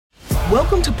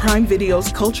Welcome to Prime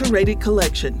Video's Culture-Rated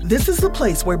Collection. This is the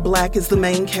place where Black is the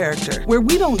main character, where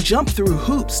we don't jump through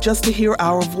hoops just to hear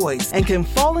our voice, and can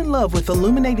fall in love with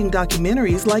illuminating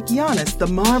documentaries like Giannis, The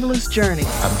Marvelous Journey.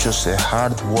 I'm just a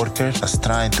hard worker that's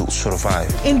trying to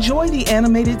survive. Enjoy the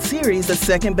animated series, The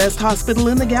Second Best Hospital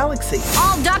in the Galaxy.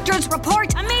 All doctors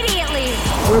report immediately!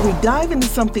 Where we dive into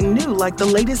something new like the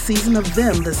latest season of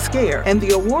Them, The Scare, and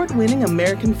the award-winning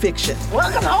American Fiction.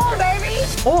 Welcome home, baby!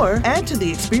 Or add to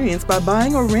the experience by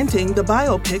buying or renting the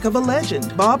biopic of a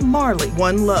legend, Bob Marley,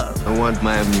 One Love. I want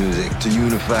my music to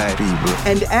unify people.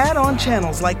 And add on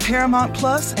channels like Paramount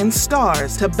Plus and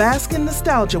Stars to bask in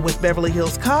nostalgia with Beverly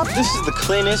Hills Cop. This is the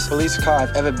cleanest police car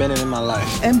I've ever been in my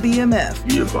life. And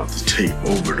BMF. You're about to take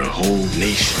over the whole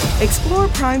nation. Explore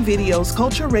Prime Video's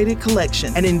Culture-Rated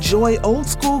Collection and enjoy old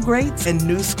school greats and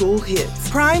new school hits.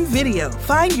 Prime Video.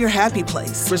 Find your happy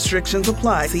place. Restrictions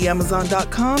apply. See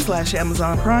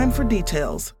Amazon.com/Amazon Prime for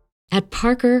details. At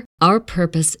Parker, our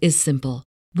purpose is simple.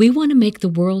 We want to make the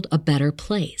world a better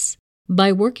place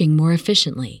by working more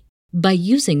efficiently, by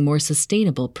using more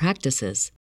sustainable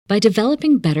practices, by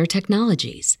developing better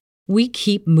technologies. We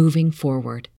keep moving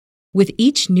forward. With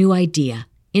each new idea,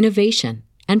 innovation,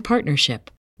 and partnership,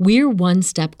 we're one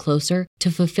step closer to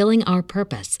fulfilling our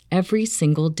purpose every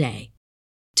single day.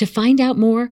 To find out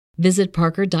more, visit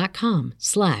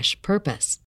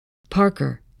parker.com/purpose.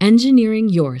 Parker, engineering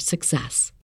your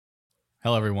success.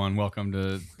 Hello, everyone. Welcome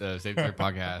to the Save the Track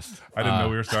podcast. I didn't know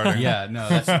we were starting. Yeah, no,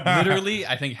 that's literally,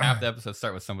 I think half the episodes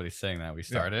start with somebody saying that we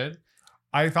started.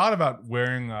 I thought about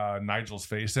wearing Nigel's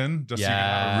face in just so you can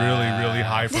have a really, really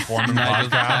high performing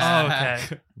podcast. Oh, okay.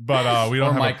 But we don't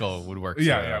or have Michael would work.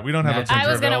 Yeah, we don't have a printer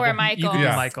I was going to wear available. Michael. You could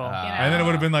Yeah. do Michael. And then it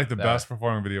would have been like the best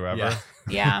performing video ever.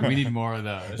 Yeah. We need more of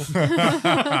those.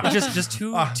 just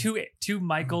two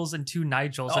Michaels and two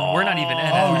Nigels, and we're not even in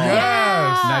it. Oh,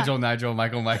 yes. Nigel,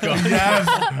 Michael. Yes.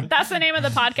 That's the name of the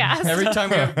podcast. Every time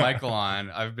we have Michael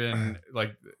on, I've been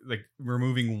like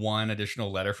removing one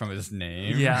additional letter from his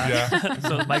name. Yeah.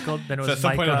 So Michael, then it was So at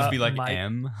some point it'll just be like Mike.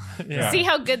 M. Yeah. See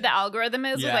how good the algorithm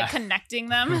is with Yeah. like connecting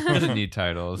them? He doesn't need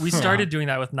titles. We started doing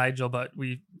that with Nigel, but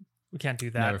we can't do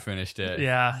that. Never finished it.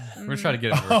 Yeah. We're gonna try to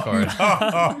get it to record.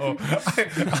 I'm a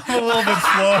little bit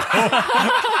slow.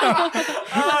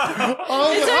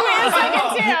 It took me a second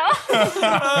too.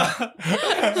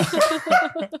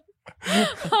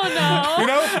 Oh no. You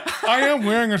know, I am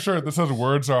wearing a shirt that says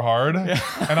words are hard, and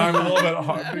I'm a little bit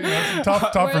hard. You know, it's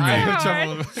tough for me.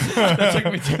 That took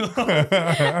me too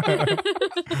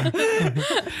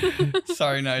long.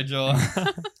 Sorry, Nigel.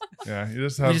 Yeah, you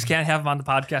just We just can't have him on the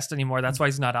podcast anymore. That's why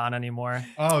he's not on anymore.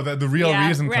 Oh, the real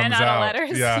reason ran comes out. out. Of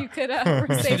letters Yeah. you could You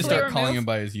safely just start calling remove. him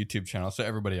by his YouTube channel, so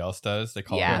everybody else does. They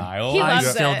call Yeah. him Niall. He I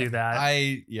loves still it. do that.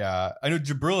 I know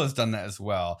Jabril has done that as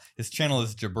well. His channel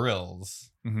is Jabril's,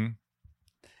 Mm-hmm.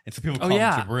 and so people call him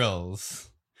Jabril's,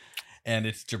 and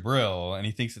it's Jabril, and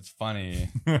he thinks it's funny.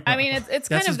 I mean, it's That's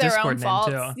kind his of their Discord own name,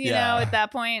 fault, too. you know, at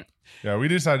that point. Yeah, we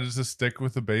decided just to stick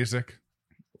with the basic.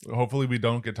 Hopefully, we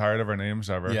don't get tired of our names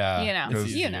ever. Yeah, You know, it's because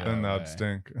easier then that that'd way.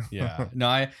 stink. Yeah, no,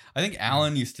 I think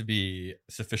Alan used to be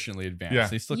sufficiently advanced. Yeah.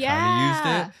 He still kind of used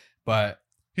it, but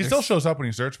He still shows up when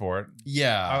you search for it.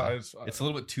 yeah, it's a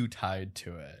little bit too tied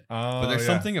to it. Oh, But there's yeah.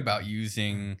 something about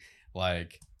using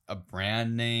like a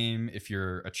brand name if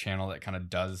you're a channel that kind of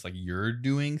does like you're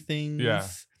doing things. Yeah.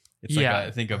 It's like I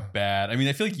think a bad. I mean,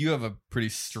 I feel like you have a pretty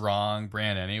strong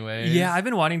brand anyway. Yeah, I've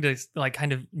been wanting to like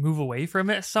kind of move away from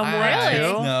it somewhere Really?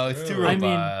 too. No, it's too I robust.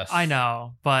 mean, I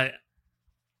know, but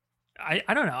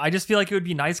I don't know. I just feel like it would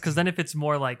be nice because then if it's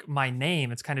more like my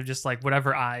name, it's kind of just like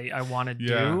whatever I want to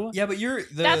do. Yeah, but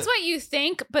That's what you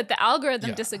think, but the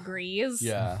algorithm Yeah. disagrees.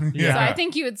 Yeah. Yeah. So I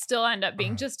think you would still end up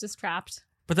being just as trapped.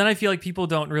 But then I feel like people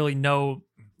don't really know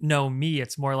me.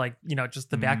 It's more like, you know,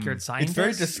 just the backyard scientist. It's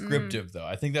very descriptive, though.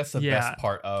 I think that's the best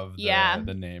part of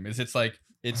the name. Is it's like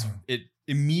it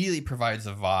immediately provides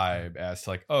a vibe as to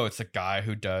like, oh, it's a guy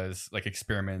who does like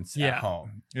experiments at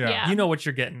home. Yeah. You know what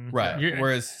you're getting. Right.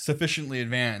 Whereas sufficiently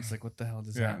advanced, like, what the hell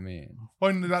does Yeah. that mean?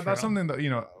 Well, and that's something that, you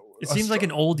know, It seems like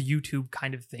an old YouTube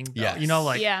kind of thing, though. Yes. You know,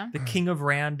 like Yeah. the King of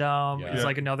Random Yeah. is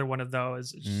like another one of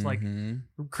those. It's just Mhm.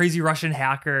 like crazy Russian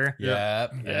hacker.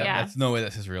 Yep. Yeah. That's no way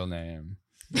that's his real name.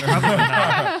 Probably not.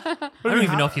 I I don't mean,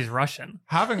 even know if he's Russian.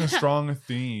 having a strong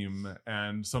theme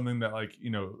and something that like, you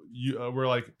know, where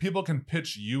like people can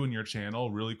pitch you and your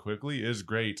channel really quickly is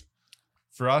great.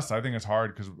 For us, I think it's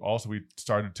hard because also we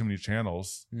started too many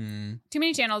channels. Mm. Too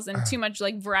many channels and too much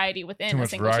like variety within Too a much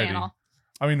single variety. channel.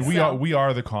 I mean, So- we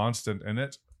are the constant in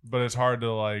it, but it's hard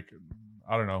to like,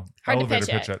 I don't know, Hard to elevator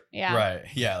pitch it. Yeah. Right.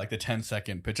 Yeah. Like the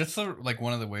 10-second pitch. That's like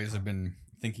one of the ways I've been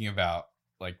thinking about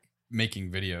like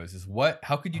making videos is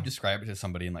how could you describe it to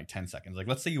somebody in like 10 seconds? Like,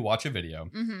 let's say you watch a video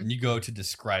and you go to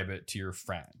describe it to your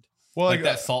friend. Well, like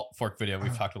that salt fork video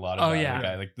we've talked a lot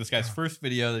about. Like this guy's first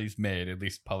video that he's made, at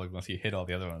least public, unless he hit all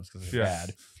the other ones because they're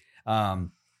bad.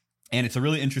 And it's a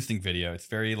really interesting video. It's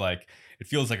very like, it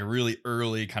feels like a really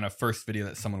early kind of first video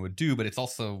that someone would do, but it's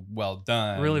also well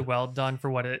done. Really well done for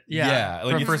what it, like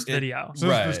for a first video. So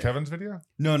there's Kevin's video?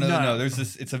 No. There's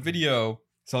this, it's a video.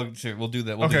 So we'll do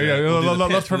that.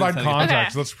 Let's provide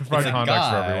context. Let's provide context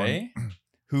for everyone.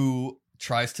 Who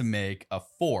tries to make a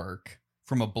fork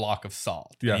from a block of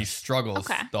salt. Yeah. And he struggles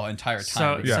the entire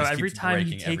time. So every time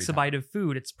he takes a bite of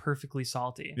food, it's perfectly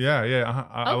salty. Yeah.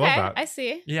 I love that. I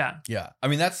see. Yeah. I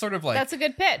mean, that's sort of like... That's a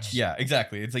good pitch. Yeah,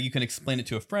 exactly. It's like you can explain it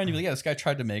to a friend. You're like, this guy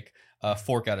tried to make a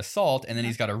fork out of salt, and then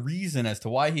he's got a reason as to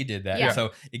why he did that. Yeah. And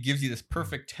so it gives you this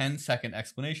perfect 10-second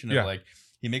explanation of like,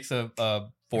 he makes a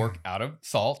fork out of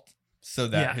salt so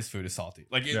that his food is salty.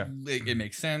 Like it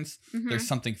makes sense. There's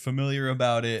something familiar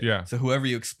about it. Yeah. So whoever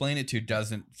you explain it to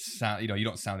doesn't sound, you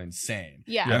don't sound insane.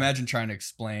 Yeah. Imagine trying to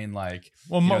explain like,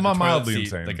 mildly seat,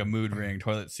 insane, like a mood ring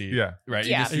toilet seat. Yeah. Right.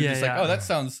 You're just like, oh, that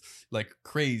sounds like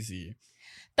crazy.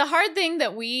 The hard thing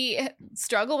that we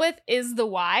struggle with is the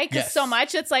why, because so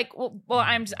much it's like, well,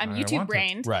 I'm YouTube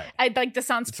brained. Right. I like this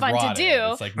sounds fun rotted. to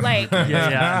do. It's like like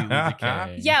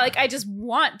I just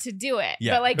want to do it.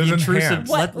 Yeah. But like intrusive.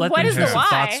 What is the why?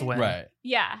 Thoughts win. Right.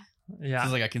 Yeah. Yeah.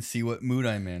 It's like I can see what mood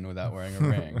I'm in without wearing a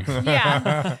ring.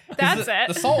 Yeah. That's it.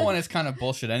 The salt one is kind of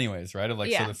bullshit anyways, right? Of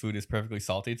like, so the food is perfectly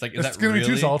salty. It's like, it's gonna be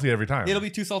too salty every time. It'll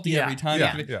be too salty every time.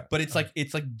 Yeah. But it's like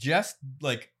just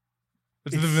like,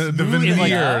 it's the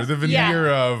veneer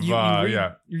of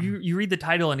you read the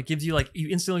title and it gives you like, you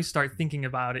instantly start thinking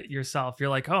about it yourself. You're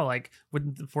like, oh, like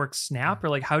wouldn't the fork snap, or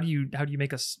like how do you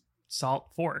make a salt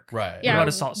fork? Right. Yeah. What about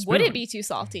a salt spoon? Would it be too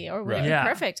salty, or would it be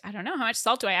perfect? I don't know. How much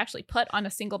salt do I actually put on a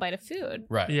single bite of food?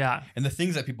 Right. Yeah. And the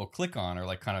things that people click on are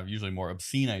like kind of usually more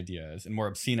obscene ideas, and more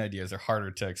obscene ideas are harder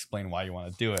to explain why you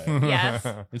want to do it. Yes.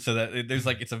 And so that there's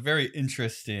like, it's a very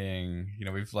interesting,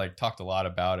 we've like talked a lot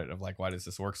about it of like, why does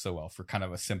this work so well for kind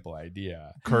of a simple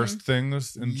idea? Cursed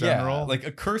things in general. Like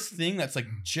a cursed thing that's like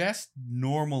just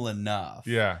normal enough.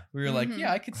 Yeah. We were like,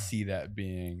 I could see that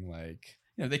being like,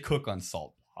 they cook on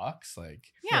salt blocks, like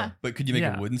but could you make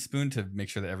a wooden spoon to make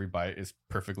sure that every bite is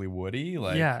perfectly woody?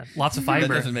 Like lots of fiber.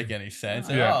 That doesn't make any sense.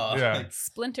 Like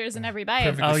splinters in every bite.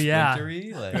 Perfectly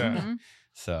splintery. Like,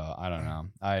 so I don't know.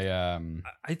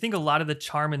 I think a lot of the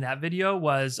charm in that video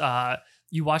was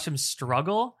you watch him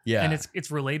struggle, and it's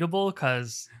relatable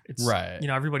because it's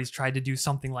everybody's tried to do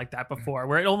something like that before,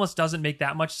 where it almost doesn't make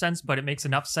that much sense, but it makes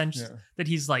enough sense that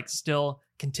he's like still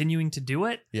continuing to do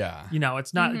it.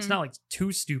 It's not like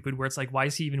too stupid where it's like, why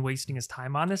is he even wasting his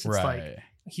time on this? It's like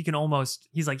he can almost,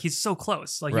 he's so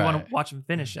close, like you want to watch him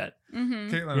finish it.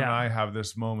 Caitlin and I have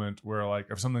this moment where like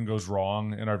if something goes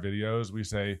wrong in our videos, we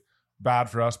say bad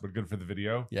for us but good for the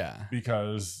video,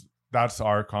 because that's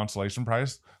our consolation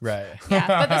price. Right. Yeah,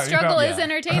 but the struggle is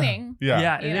entertaining.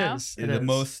 It is.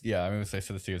 Most, I mean, I said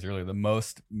this to you earlier, the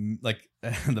most, like,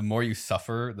 the more you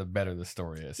suffer, the better the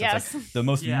story is. Yes. It's like the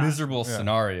most miserable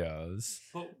scenarios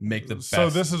make the best. So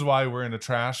this is why we're in a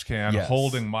trash can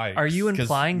holding mics. Are you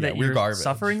implying that you're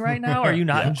suffering right now? Are you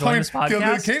not enjoying this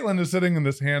podcast? Caitlin is sitting in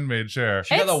this handmade chair.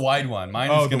 She got the wide one.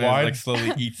 Mine is gonna like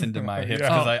slowly eats into my hips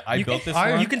because I built this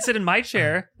one. You can sit in my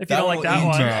chair if you don't like that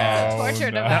one.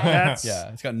 Tortured about it.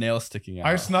 Yeah, it's got nails sticking out.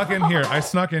 I snuck in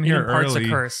here early. A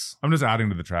curse. I'm just adding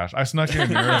to the trash. I snuck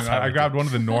in early. I grabbed one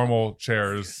of the normal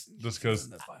chairs just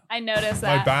because I noticed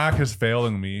that my back is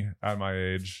failing me at my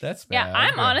age. That's bad. Yeah,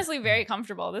 I'm honestly very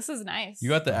comfortable. This is nice. You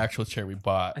got the actual chair we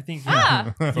bought. I think you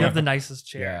have the nicest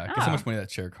chair. Yeah, guess how much money that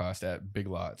chair cost at Big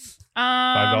Lots?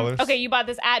 $5. Okay, you bought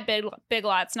this at Big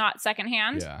Lots, not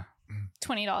secondhand. Yeah.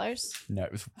 $20. No,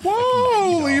 it was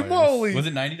holy moly. Was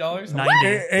it $90?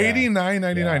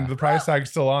 $89.99. The price tag's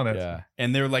still on it. Yeah,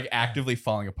 and they're like actively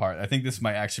falling apart. I think this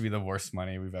might actually be the worst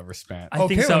money we've ever spent. I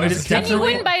think so. It is definitely. And you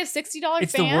wouldn't buy a $60 fan?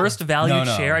 It's the worst value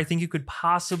chair I think you could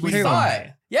possibly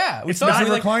buy. Yeah, it's not a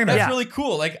recliner. That's really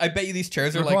cool. Like, I bet you these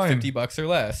chairs are like $50 or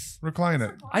less. Recline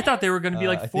it. I thought they were going to be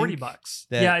like $40.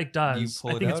 Yeah, it does. You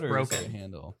pull I think it out it's broken.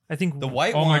 Handle. I think the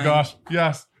white one. Oh my gosh!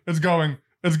 Yes, it's going.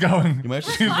 It's going. You might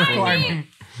She's reclining.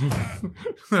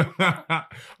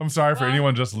 I'm sorry for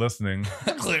anyone just listening.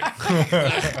 We got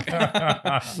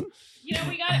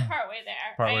it partway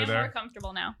there. I am more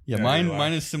comfortable now. Yeah,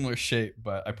 mine is similar shape,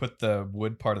 but I put the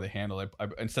wood part of the handle. I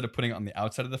instead of putting it on the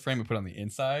outside of the frame, I put it on the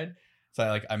inside.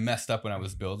 So I messed up when I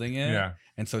was building it. Yeah,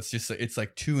 and so it's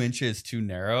like 2 inches too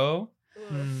narrow.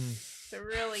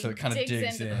 So it kind of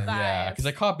digs in. Yeah, because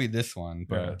I copied this one,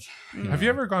 but have you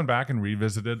ever gone back and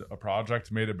revisited a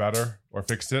project, made it better, or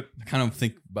fixed it? I kind of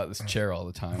think about this chair all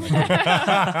the time.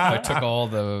 I took all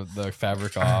the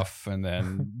fabric off and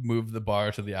then moved the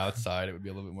bar to the outside. It would be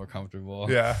a little bit more comfortable.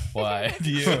 Yeah. Why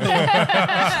do you?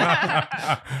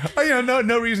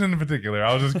 No reason in particular.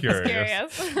 I was just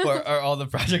curious. Are all the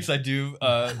projects I do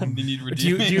need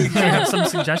redeeming? Do you have some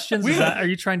suggestions? Are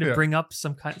you trying to bring up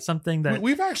something that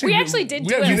we actually did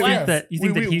do it? You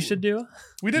think that he should do?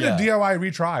 We did a DIY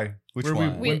retry. Which where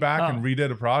one? We went back and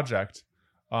redid a project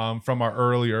from our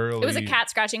early. It was a cat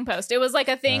scratching post. It was like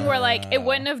a thing where like it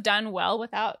wouldn't have done well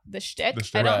without the shtick.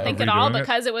 I don't think at all,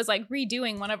 because it was like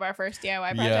redoing one of our first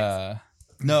DIY projects. Yeah.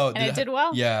 No. And it did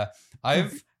well. Yeah.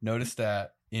 I've noticed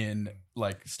that in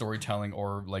like storytelling,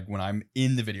 or like when I'm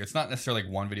in the video, it's not necessarily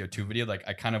like one video, two video. Like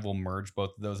I kind of will merge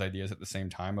both of those ideas at the same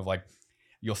time of like,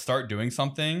 you'll start doing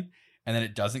something and then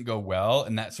it doesn't go well,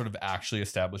 and that sort of actually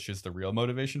establishes the real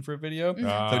motivation for a video.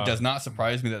 So it does not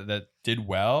surprise me that did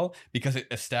well, because it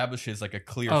establishes like a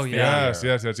clear failure. Yes.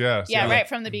 Yeah, right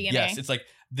from the beginning. Yes, it's like,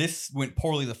 this went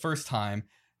poorly the first time,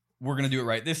 we're going to do it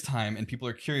right this time, and people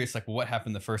are curious, like, well, what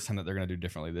happened the first time that they're going to do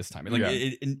differently this time?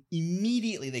 Like,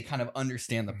 immediately they kind of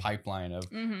understand the pipeline of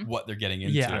what they're getting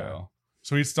into. Yeah.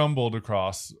 So he stumbled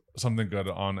across something good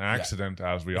on accident,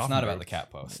 as we often do. It's not about the cat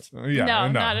post. No,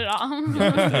 not at all.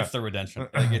 It's the redemption.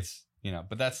 Like, it's,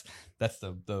 but that's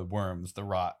the worms, the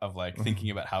rot of like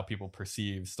thinking about how people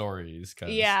perceive stories.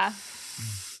 Yeah.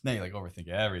 Then you like overthink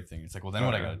everything. It's like, well, then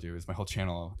what I got to do is my whole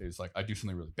channel is like, I do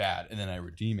something really bad and then I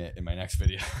redeem it in my next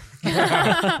video.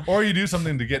 Or you do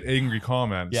something to get angry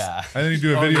comments. Yeah. And then you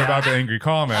do a video about the angry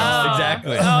comments.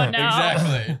 Exactly. Oh, no.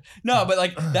 Exactly. No, but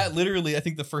like that literally, I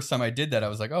think the first time I did that, I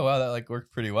was like, oh, wow, that like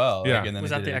worked pretty well. Yeah. Like, and then was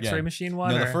that the X-ray machine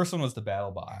one? No, the first one was the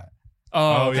BattleBot.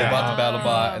 Oh, yeah. Bought the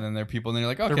BattleBot, and then there are people, and then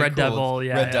you're like, okay, the Red cool. Devil,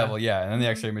 yeah. Red Devil, yeah. And then the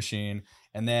X-ray machine.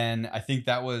 And then I think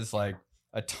that was like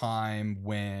a time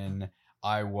when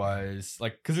I was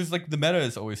like, because there's like the meta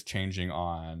is always changing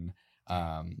on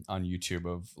YouTube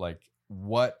of like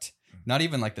what, not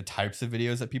even like the types of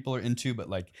videos that people are into, but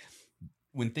like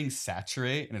when things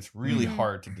saturate, and it's really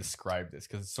hard to describe this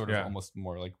because it's sort of almost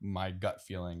more like my gut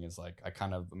feeling is like I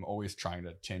kind of am always trying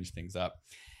to change things up.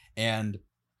 And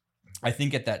I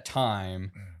think at that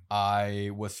time I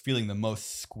was feeling the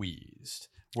most squeezed,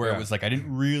 where it was like I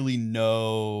didn't really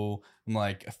know.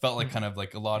 Like I felt like kind of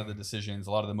like a lot of the decisions,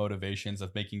 a lot of the motivations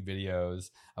of making videos,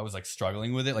 I was like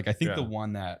struggling with it. Like I think the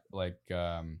one that like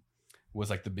was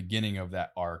like the beginning of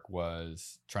that arc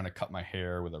was trying to cut my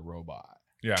hair with a robot.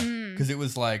 Yeah, because it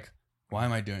was like, why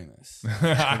am I doing this? Like,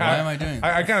 why am I doing this?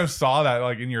 I kind of saw that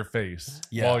like in your face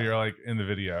while you're like in the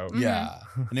video. Yeah.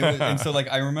 And it was, and so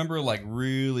like I remember like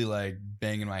really like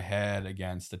banging my head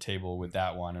against the table with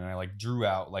that one, and I like drew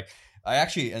out like I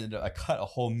actually I cut a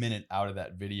whole minute out of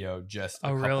that video just a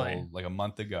couple like a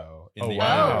month ago. I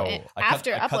cut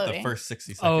the first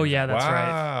 60 seconds. Oh yeah, that's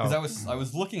right. Because I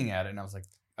was looking at it and I was like,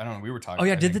 I don't know, we were talking. Oh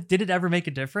yeah, did it ever make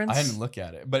a difference? I hadn't looked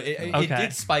at it, but it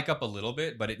did spike up a little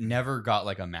bit, but it never got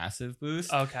like a massive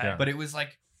boost. Okay, but it was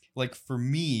like for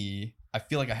me, I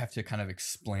feel like I have to kind of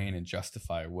explain and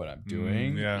justify what I'm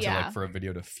doing to like for a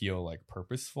video to feel like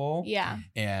purposeful. Yeah.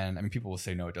 And I mean, people will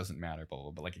say no, it doesn't matter,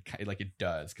 but like it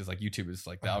does, because like YouTube is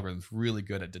like the algorithm's really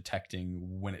good at detecting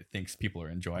when it thinks people are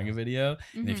enjoying a video,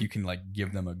 and if you can like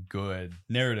give them a good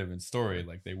narrative and story,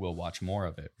 like they will watch more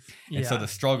of it. And so the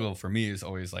struggle for me is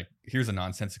always like, here's a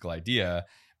nonsensical idea,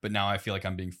 but now I feel like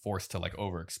I'm being forced to like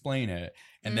over explain it.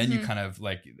 And then you kind of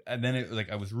like, and then it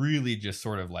like, I was really just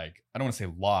sort of like, I don't want to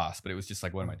say lost, but it was just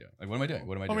like, what am I doing? Like, what am I doing?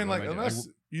 What am I doing? I mean, like, unless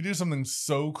you do something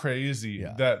so crazy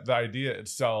that the idea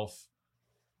itself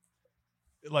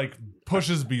like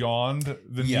pushes beyond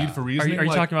the need for reasoning. Are you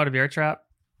talking about a bear trap?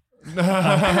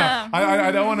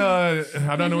 I don't want to.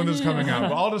 I don't know when this is coming out,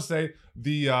 but I'll just say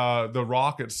the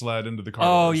rocket sled into the car.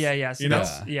 Oh yeah. So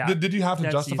Did you have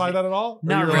to justify that at all?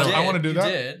 Not really. Like, I want to do that.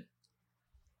 Did.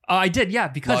 I did, yeah,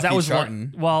 because Lockheed that was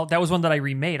Charton. that was one that I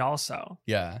remade also.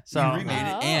 Yeah, so you remade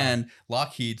it, and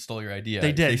Lockheed stole your idea.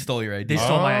 They did. They stole your idea. They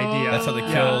stole my idea. That's how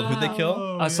they killed. Who'd they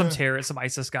kill? Some terrorist, some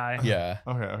ISIS guy. Yeah.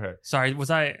 Okay. Sorry,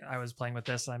 I was playing with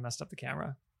this and I messed up the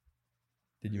camera.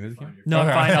 Did you move the camera? No,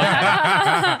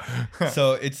 I'm fine.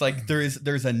 So it's like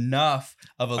there's enough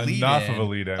of a lead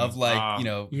in of like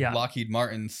Lockheed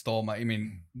Martin stole my. I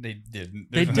mean, they didn't.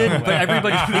 They did, but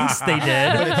everybody thinks they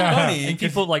did. But it's funny, and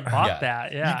people like bought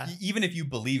that. Yeah. Even if you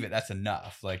believe it, that's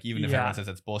enough. Like even if everyone says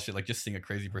that's bullshit, like just seeing a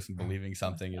crazy person believing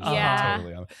something is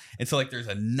totally. And so like there's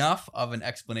enough of an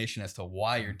explanation as to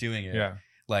why you're doing it. Yeah.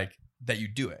 Like that you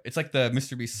do it. It's like the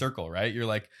Mr. Beast circle, right? You're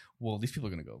like, well, these people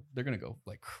are gonna go. They're gonna go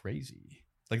like crazy.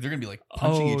 Like they're gonna be like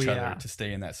punching each other to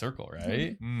stay in that circle,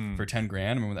 right? For 10 grand.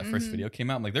 I remember when that first video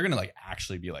came out. I'm like, they're gonna like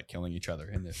actually be like killing each other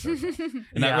in this circle.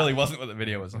 And that really wasn't what the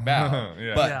video was about.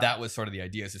 But that was sort of the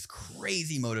idea. It's this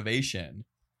crazy motivation.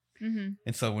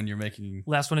 And so when you're making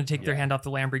last one to take their hand off the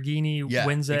Lamborghini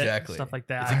wins it, stuff like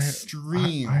that. It's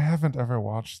extreme. I haven't ever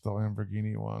watched the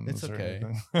Lamborghini one. It's okay.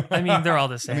 I mean, they're all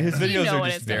the same. I mean, his videos are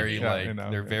just very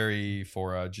they're very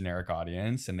for a generic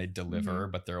audience, and they deliver,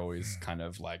 but they're always kind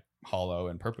of like hollow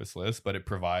and purposeless. But it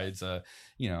provides a,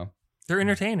 they're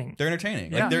entertaining. They're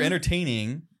entertaining. Like they're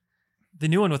entertaining. The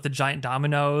new one with the giant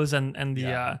dominoes and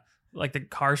the like the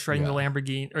car shredding the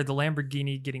Lamborghini, or the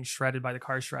Lamborghini getting shredded by the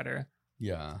car shredder.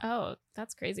 Yeah. Oh,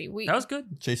 that's crazy. That was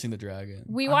good. Chasing the Dragon.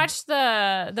 We watched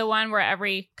the one where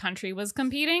every country was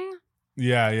competing.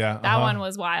 Yeah. That one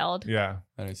was wild. Yeah.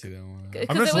 I didn't see that one.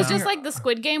 Because it was just like the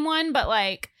Squid Game one, but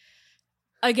like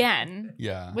again.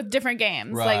 Yeah. With different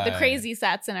games. Like the crazy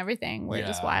sets and everything were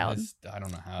just wild. I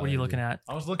don't know how. What are you looking at?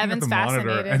 I was looking at the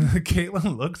monitor and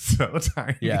Caitlin looks so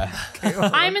tiny. Yeah.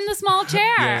 I'm in the small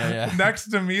chair.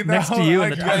 Next to me, though. Next to you,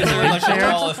 like, in the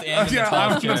tallest and the I'm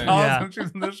tallest the tallest and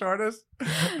she's the shortest.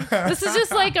 This is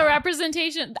just like a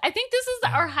representation. I think this is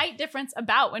our height difference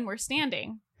about when we're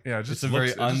standing. Yeah, it's a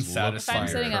very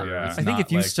unsatisfying. I think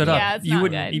if you stood up, you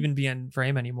wouldn't even be in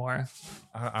frame anymore.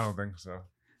 I don't think so.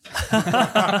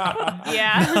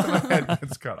 Yeah.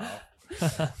 It's cut off.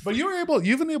 But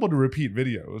you've been able to repeat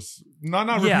videos. Not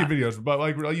repeat videos, but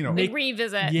like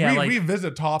revisit.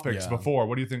 Revisit topics before.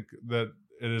 What do you think that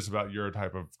it is about your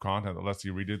type of content that lets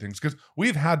you redo things? Because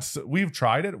we've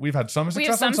tried it. We've had some success. We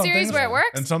have some series things, where it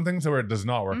works, and some things where it does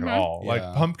not work at all. Like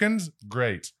pumpkins,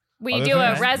 great. We do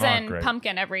a resin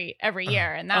pumpkin every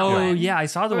year, and that one. Oh yeah, I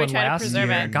saw the one last year.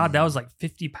 It. God, that was like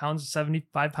 50 pounds,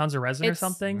 75 pounds of resin or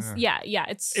something. Yeah,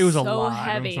 it was so a lot.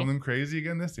 Heavy. Something crazy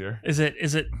again this year. Is it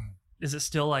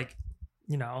still like,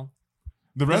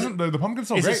 the resin? The pumpkin's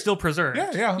still great. Is it still preserved?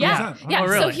 Yeah. Yeah. Oh,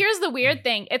 really? So here's the weird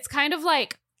thing. It's kind of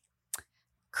like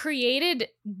created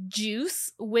juice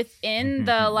within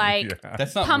the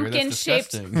that's not pumpkin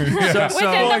shaped within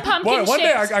the pumpkin one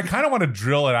day I kind of want to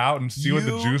drill it out and see what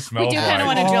the juice smells like. We do kind of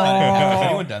want to drill it out. Has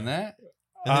anyone done that?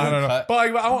 I don't know, but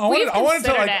like,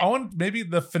 I want maybe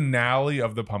the finale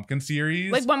of the pumpkin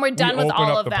series, like when we're done with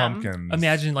all of them. Pumpkins.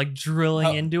 Imagine like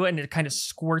drilling into it and it kind of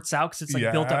squirts out because it's like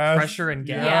built up pressure and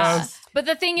gas. Yeah. But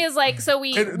the thing is, like, so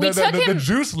we took the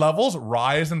juice levels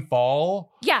rise and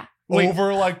fall. Yeah.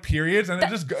 Over like periods, and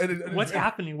what's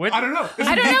happening? I don't know.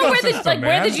 I don't know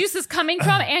where the juice is coming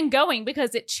from and going,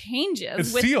 because it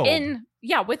changes within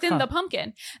the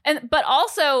pumpkin. But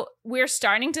also we're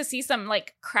starting to see some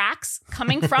like cracks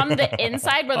coming from the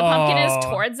inside where the pumpkin is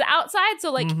towards the outside.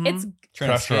 So like it's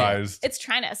pressurized. It's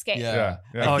trying to escape. Yeah.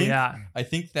 I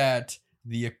think that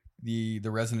the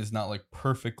resin is not like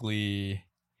perfectly.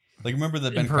 Like, remember the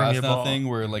Ben Krasnow thing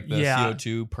where like the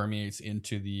CO2 permeates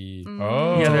into the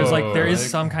there is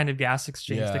some kind of gas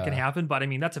exchange that can happen, but I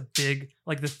mean that's a big,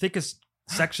 like the thickest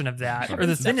section of that, or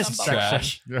the thinnest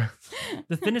section. Yeah.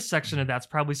 The thinnest section of that's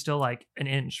probably still like an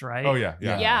inch, right? Oh yeah.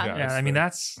 I mean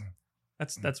that's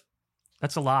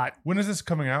a lot. When is this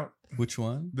coming out? Which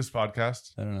one? This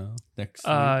podcast? I don't know. Next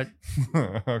week.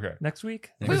 Okay. Next week?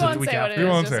 We won't say what it is. We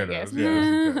won't say it.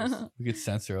 Yeah. We could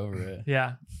censor over it.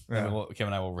 Yeah. Kevin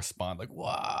and I will respond like,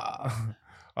 wow.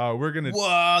 We're gonna.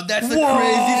 Whoa, that's the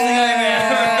craziest thing I've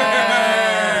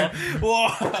ever. Whoa.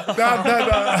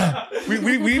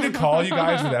 We need to call you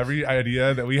guys with every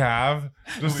idea that we have,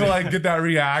 just to like get that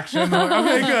reaction. Like,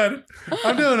 okay, good.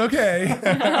 I'm doing okay.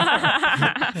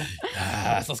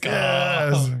 Yes, let's go.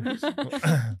 Yes.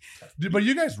 But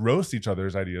you guys roast each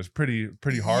other's ideas pretty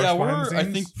harsh. Yeah, we're I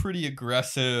think pretty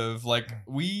aggressive. Like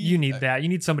you need that. You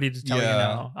need somebody to tell you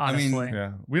no. Honestly, I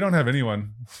mean, we don't have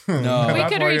anyone. No, we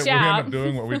could reach out. We end up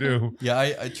doing what we do.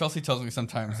 Yeah, Chelsea tells me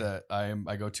sometimes that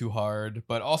I go too hard,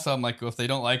 but also I'm like, if they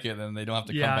don't like it, then they don't have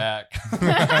to come back.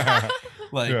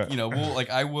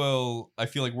 I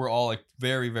feel like we're all like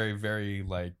very, very, very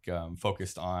like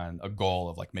focused on a goal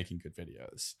of like making good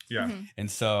videos. Yeah. Mm-hmm. And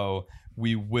so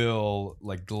we will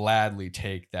like gladly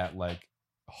take that like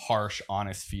harsh,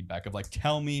 honest feedback of like,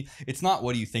 tell me, it's not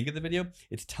what do you think of the video,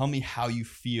 it's tell me how you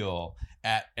feel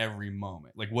at every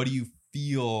moment. Like, what do you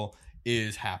feel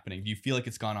is happening? Do you feel like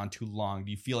it's gone on too long?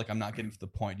 Do you feel like I'm not getting to the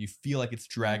point? Do you feel like it's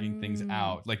dragging things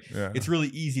out? Like, it's really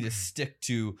easy to stick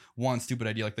to one stupid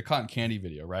idea, like the cotton candy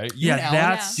video, right? You and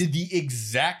Alan did the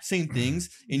exact same things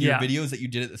in your videos that you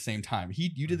did at the same time.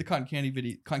 You did the cotton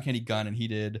candy gun, and he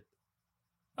did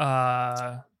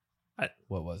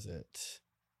what was it?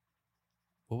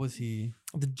 What was he?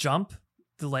 The jump,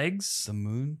 the legs, the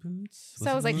moon boots.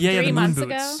 So it was like 3 months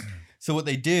ago. So what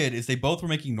they did is they both were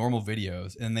making normal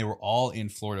videos, and they were all in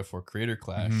Florida for Creator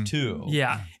Clash too.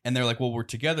 Yeah. And they're like, well, we're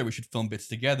together. We should film bits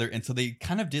together. And so they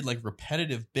kind of did like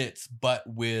repetitive bits, but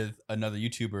with another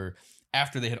YouTuber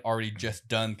after they had already just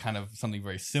done kind of something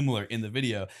very similar in the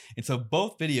video. And so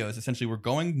both videos essentially were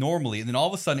going normally. And then all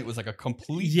of a sudden it was like a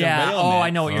complete derailment. Oh,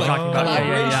 I know what you're talking about.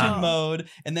 Collaboration mode.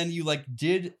 And then you like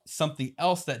did something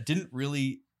else that didn't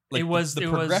really... Like the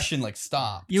progression like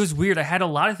stopped. It was weird. I had a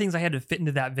lot of things I had to fit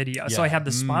into that video. So I had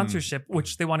the sponsorship,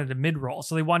 which they wanted a mid-roll.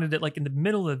 So they wanted it like in the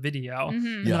middle of the video.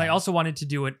 And then I also wanted to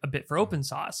do it a bit for Open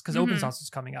Sauce because Open Sauce was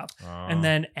coming up. And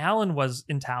then Alan was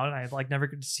in town and I like never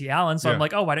got to see Alan. So I'm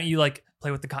like, oh, why don't you like play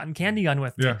with the cotton candy gun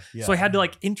with me? So I had to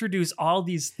like introduce all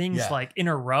these things like in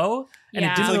a row. And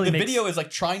it didn't so, really the video is like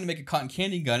trying to make a cotton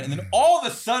candy gun, and then all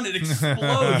of a sudden it explodes.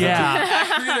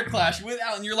 At Creator Clash with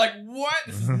Alan. You're like, what?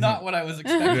 This is not what I was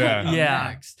expecting.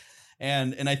 Next.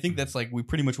 And I think that's like we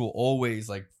pretty much will always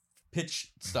like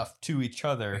pitch stuff to each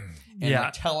other and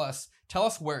like, tell us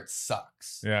where it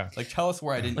sucks. Like tell us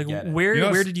where I didn't get it.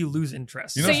 Where did you lose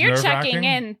interest? So you're checking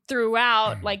in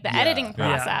throughout like the editing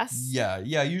process. Yeah,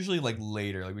 usually like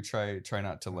later. Like we try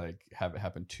not to like have it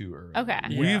happen too early.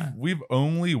 Okay. We've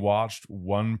only watched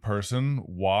one person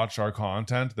watch our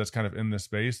content that's kind of in this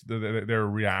space. They're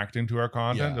reacting to our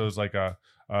content. It was like a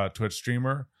Twitch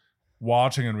streamer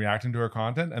watching and reacting to our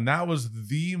content, and that was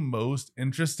the most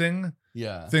interesting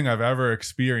thing I've ever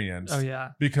experienced.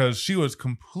 Because she was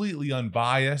completely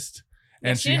unbiased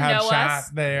and she had chat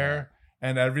there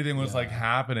and everything was like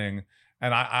happening,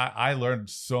 and I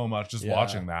learned so much just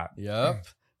watching that.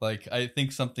 Like I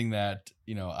think something that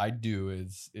I do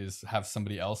is have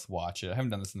somebody else watch it. I haven't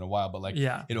done this in a while, but like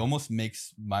it almost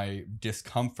makes my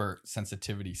discomfort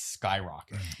sensitivity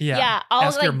skyrocket. I'll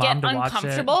ask like get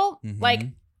uncomfortable like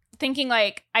thinking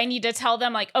like I need to tell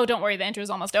them like, oh, don't worry, the intro's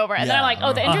almost over, and then I'm like,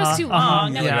 oh, the intro's too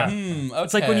long.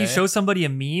 It's like when you show somebody a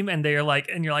meme and they're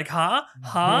like, and you're like, huh,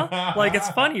 like it's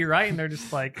funny, right? And they're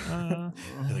just like, I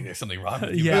think there's something wrong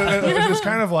with you. It's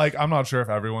kind of like, I'm not sure if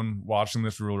everyone watching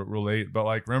this will relate, but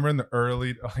like remember in the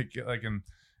early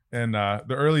in the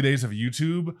early days of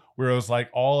YouTube, where it was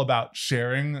like all about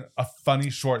sharing a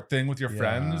funny short thing with your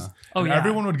friends.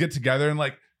 Everyone would get together and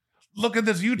like, look at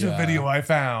this YouTube video I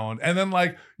found. And then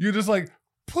like, you just like,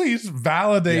 please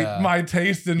validate my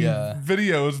taste in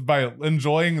videos by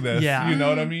enjoying this. You know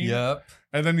what I mean?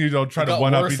 And then you don't try to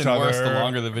one up each other. Worse the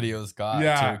longer the videos got. Too,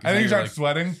 and then you start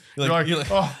sweating. You're like,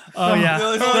 oh yeah.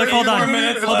 Like, hold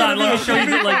on. Let me show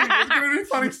you. Like, it's gonna be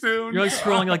funny soon. You're like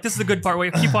scrolling. You're like, this is a good part.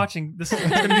 Wait, keep watching. This is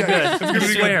gonna be good. It's gonna be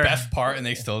the best part, and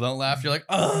they still don't laugh. You're like,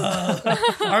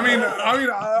 I mean,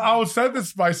 I was said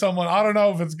this by someone. I don't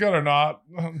know if it's good or not.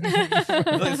 I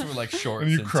feel like some like shorts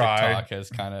and TikTok has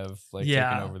kind of like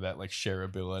taken over that like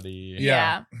shareability.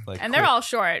 Like, and they're all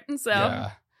short, so.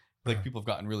 Like people have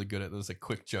gotten really good at those like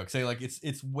quick jokes. They like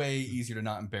it's way easier to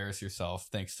not embarrass yourself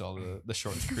thanks to all the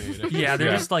shorts created. They're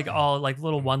just like all like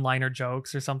little one-liner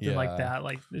jokes or something like that.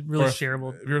 Like really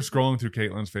shareable. If you're scrolling through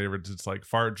Caitlin's favorites, it's like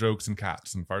fart jokes and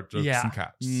cats and fart jokes and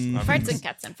cats. Farts and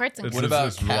cats and farts and cats. What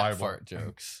about cat fart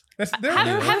jokes?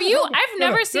 Have you? I've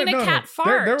never seen a cat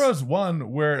fart. There was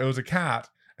one where it was a cat.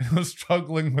 It was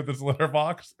struggling with its litter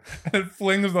box, and it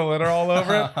flings the litter all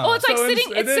over it. Oh, it's like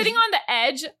sitting on the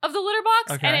edge of the litter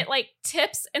box, and it like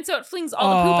tips, and so it flings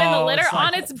all the poop and the litter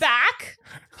on its back,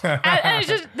 and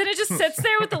it just sits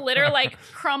there with the litter like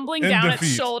crumbling down its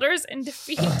shoulders in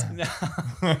defeat. So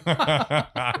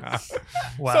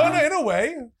in a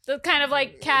way, the kind of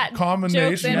like cat combination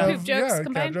jokes and poop jokes cat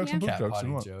combined. jokes and poop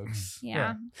cat jokes.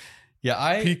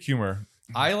 I peak humor.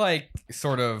 I like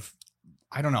sort of.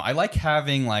 I don't know. I like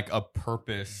having like a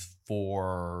purpose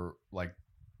for like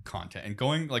content and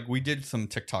going like we did some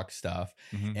TikTok stuff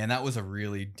and that was a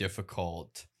really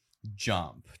difficult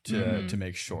jump to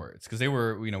make shorts because they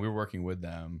were, we were working with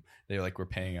them. They like were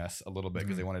paying us a little bit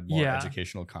because they wanted more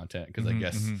educational content because I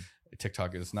guess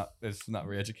TikTok is not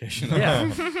very educational.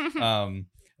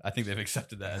 I think they've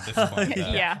accepted that at this point.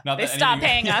 Not they stopped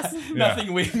paying us.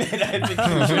 Nothing we made, I think.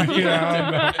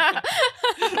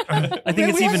 I think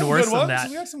it's even worse than that.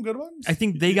 We had some good ones. I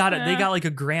think they got They got like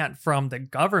a grant from the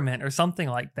government or something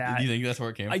like that. Do you think that's where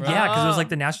it came from? Yeah, because it was like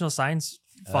the National Science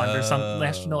Fund or some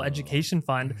National Education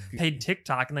Fund paid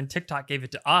TikTok, and then TikTok gave it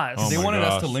to us. They wanted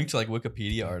us to link to like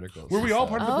Wikipedia articles. Were we all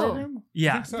part of the program?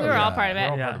 Yeah, we were all part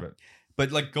of it.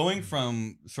 But like going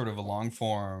from sort of a long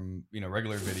form,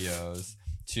 regular videos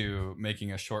to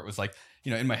making a short was like,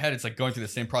 in my head, it's like going through the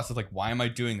same process. Like, why am I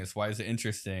doing this? Why is it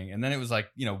interesting? And then it was like,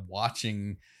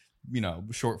 watching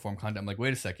short form content. I'm like,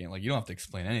 wait a second, like you don't have to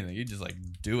explain anything. You just like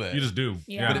do it. You just do.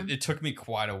 Yeah. But it took me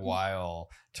quite a while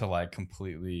to like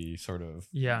completely sort of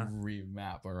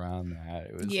remap around that.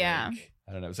 It was like,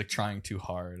 I don't know. It was like trying too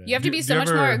hard. You have to be so much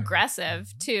more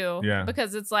aggressive too. Yeah.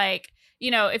 Because it's like,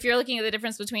 if you're looking at the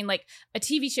difference between like a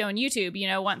TV show and YouTube,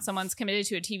 once someone's committed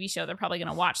to a TV show, they're probably going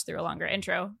to watch through a longer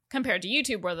intro compared to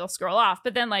YouTube where they'll scroll off.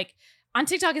 But then like on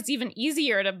TikTok, it's even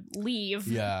easier to leave.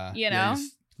 Yeah.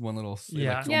 One little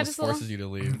just forces you to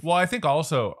leave. Well, I think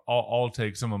also I'll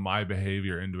take some of my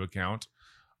behavior into account.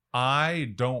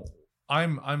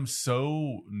 I'm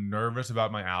so nervous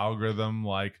about my algorithm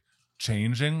like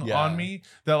changing on me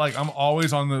that like I'm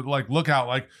always on the like lookout.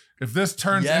 Like if this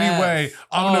turns anyway,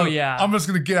 I'm just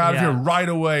gonna get out of here right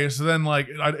away. So then like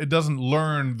it doesn't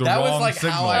learn the wrong was like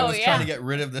signal. how I was trying to get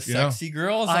rid of the sexy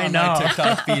girls on my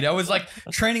TikTok feed. I was like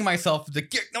training myself to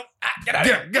get out.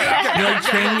 You're like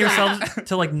training yourself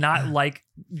to like not like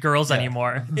girls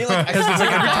anymore. Because it's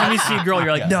like every time you see a girl,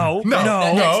 you're like, no. For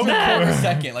a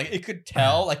second, like it could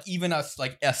tell, like even a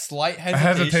slight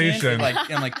hesitation. Like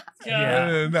I'm like,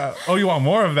 no. Oh, you want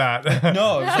more of that?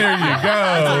 No, here you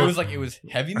go. It was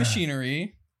heavy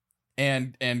machinery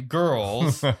and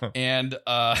girls and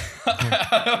how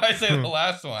do I say the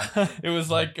last one? It was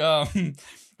like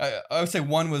I would say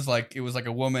one was like it was like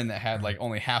a woman that had like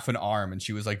only half an arm and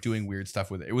she was like doing weird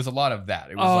stuff with it. It was a lot of that.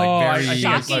 It was like very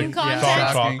shocking content.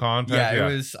 Shocking content. Yeah,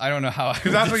 it was. I don't know how.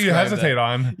 Because that's what you hesitate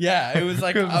on. Yeah, it was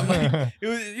like I'm like it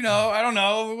was. I don't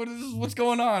know what's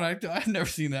going on. I've never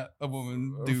seen a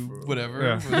woman do whatever.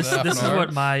 Yeah. This is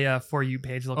what my For You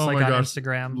page looks like on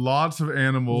Instagram. Lots of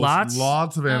animals.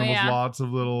 Lots of animals. Lots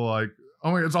of little like.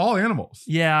 Oh my God, it's all animals.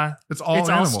 Yeah. It's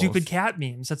all stupid cat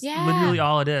memes. That's literally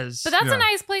all it is. But that's a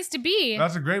nice place to be.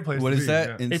 That's a great place to be. What is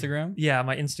that? Instagram?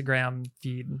 My Instagram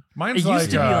feed. Mine's it used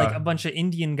to be like a bunch of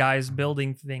Indian guys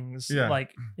building things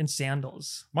like in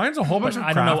sandals. Mine's a whole bunch of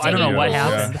I don't know what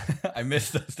happened. I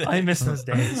missed those days. I miss those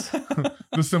days.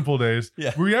 The simple days.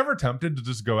 Yeah. Were you ever tempted to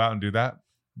just go out and do that?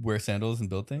 Wear sandals and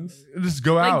build things? Just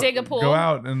go out. Like dig a pool? Go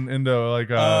out and into like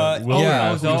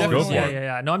wilderness.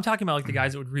 Yeah. No, I'm talking about like the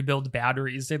guys that would rebuild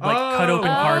batteries. They'd like cut open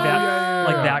car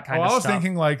batteries. Like that kind of stuff. I was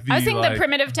thinking like I was thinking the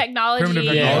primitive technology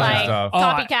like stuff.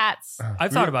 copycats.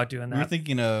 I've thought about doing that. We were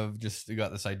thinking of we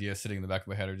got this idea sitting in the back of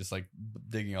my head of just like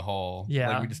digging a hole.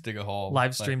 Yeah. Like we just dig a hole.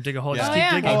 Live stream, dig a hole. Yeah. Just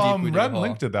keep digging. Well, Red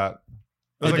Link did that.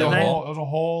 It was like it was a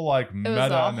whole like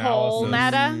meta-analysis. Whole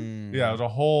meta? Yeah, it was a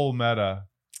whole meta.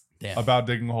 Damn. About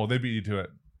digging a hole. They beat you to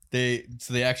it.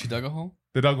 They actually dug a hole?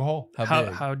 They dug a hole.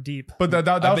 How deep? But that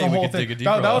was the whole thing.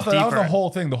 That was the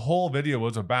whole thing. The whole video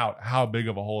was about how big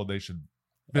of a hole they should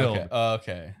build.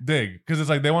 Okay. Dig. Because it's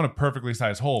like they want a perfectly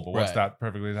sized hole, but what's that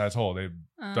perfectly sized hole? They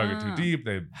dug it too deep.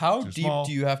 How deep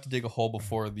do you have to dig a hole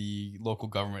before the local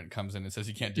government comes in and says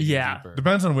you can't dig deeper?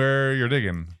 Depends on where you're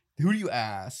digging. Who do you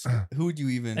ask? Who would you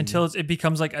even until it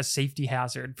becomes like a safety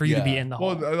hazard for you to be in the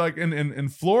hole? Well, like in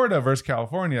Florida versus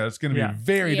California, it's going to be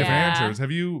very different answers. Have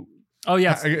you? Oh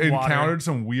yes, encountered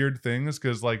some weird things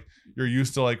because like you're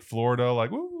used to like Florida,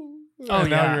 like woo. Oh,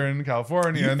 now you're in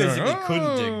California. You physically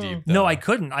couldn't dig deep. No, I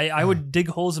couldn't. I would dig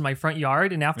holes in my front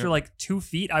yard, and after like 2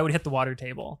 feet, I would hit the water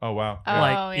table. Oh wow!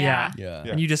 Yeah.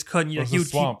 And you just couldn't. You would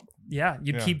swamp.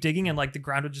 You'd keep digging and like the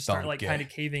ground would just start like kind of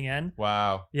caving in.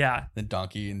 Wow. Yeah. Then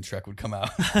Donkey and Shrek would come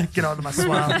out. Get out of my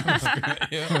swamp.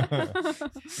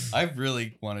 I've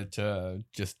really wanted to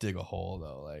just dig a hole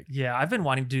though. Like I've been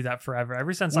wanting to do that forever.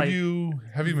 Ever since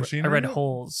heavy machinery? I read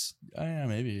holes. Yeah,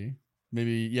 maybe.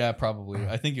 Yeah, probably.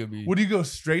 I think it would be. Would you go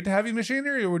straight to heavy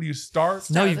machinery or would you start?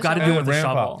 No, you've got to do it with a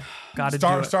shovel. Got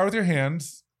to start with your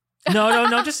hands.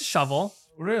 No, just a shovel.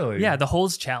 Really? Yeah, the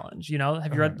Holes Challenge.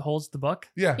 Have you read Holes, the book?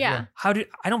 Yeah.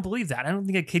 I don't believe that. I don't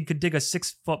think a kid could dig a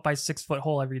 6 foot by 6 foot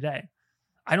hole every day.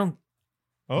 I don't.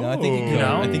 No, I think you could.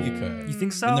 I think you could. You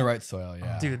think so? In the right soil,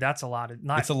 yeah. Dude, that's a lot of.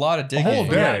 It's a lot of digging. A whole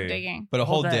day. But a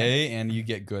whole day, and you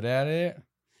get good at it.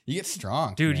 You get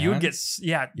strong, dude. Man. You would get.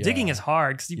 Digging is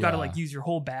hard because you've got to like use your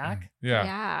whole back.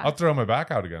 Yeah. I'll throw my back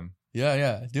out again.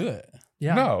 Yeah. Do it.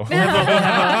 Yeah. No.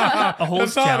 A whole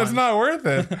it's not worth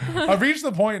it. I've reached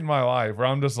the point in my life where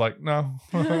I'm just like, no.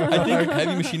 I think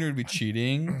heavy machinery would be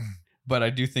cheating, but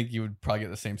I do think you would probably get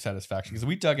the same satisfaction because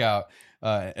we dug out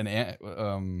an ant.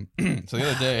 So the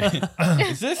other day,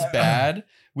 is this bad?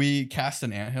 We cast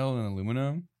an anthill in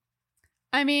aluminum.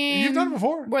 I mean, you've done it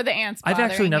before. Were the ants? I've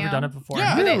actually never done it before.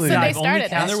 Yeah, really? So they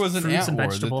started. And there was an ant and war.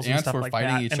 vegetables The and ants stuff were like fighting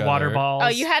that, each and other. water balls. Oh,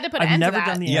 you had to put I've an end never to that.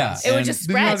 done the Yeah, ants. it would just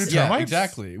spread. Yeah,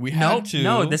 exactly. We had to.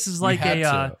 No, this is like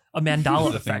a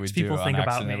mandala effect people think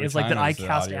about me. It's like that I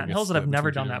cast anthills and I've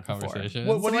never done that before.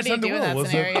 What do you do in that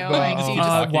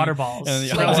scenario? Water balls. And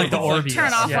like the Orbeez.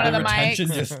 Turn off one of the mics.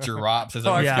 Retention just drops as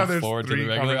it moves forward to the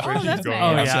regular.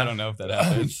 I don't know if that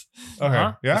happens.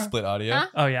 Okay. Yeah. Split audio.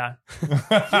 Oh yeah. So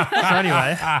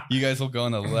anyway, you guys will go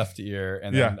in the left ear,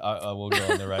 and then we'll go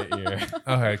in the right ear.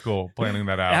 Okay, cool. Planning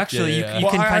that out. Actually, you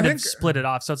can kind of split it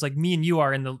off. So it's like me and you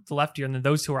are in the left ear, and then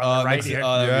those two are on the right ear.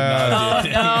 No.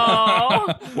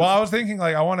 Well, I was thinking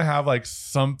like I want to have like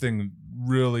something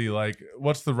really like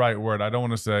what's the right word? I don't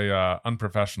want to say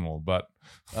unprofessional, but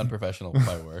unprofessional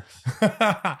probably works.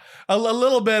 a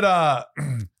little bit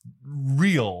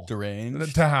real,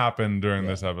 deranged to happen during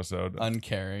this episode.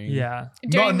 Uncaring. Yeah.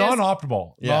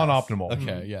 Non-optimal. Yes. Non-optimal.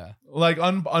 Okay. Yeah. Like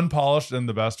unpolished in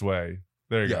the best way.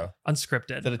 There you go.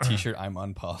 Unscripted. Is that a t-shirt? I'm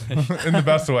unpolished. In the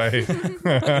best way.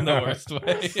 In the worst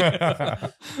way.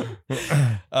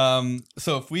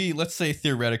 So if let's say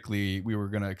theoretically we were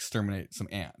going to exterminate some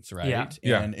ants, right?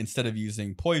 Yeah. And instead of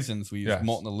using poisons, we used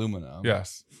molten aluminum.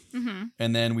 Yes. Mm-hmm.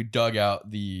 And then we dug out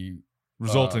the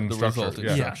resulting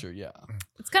structure. Yeah.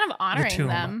 It's kind of honoring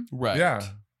them. Right. Yeah.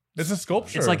 It's a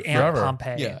sculpture. It's like Ant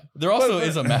Pompeii. Yeah. There also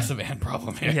is a massive ant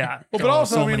problem here. Yeah. Well, but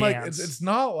also, I mean, like, it's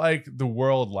not like the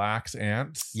world lacks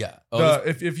ants. Yeah.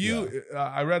 If you,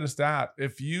 I read a stat,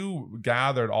 if you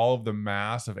gathered all of the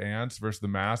mass of ants versus the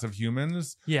mass of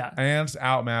humans, ants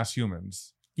outmass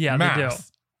humans. Yeah, mass. They do.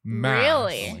 Mass.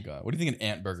 Really? Oh my God. What do you think an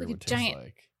ant burger would taste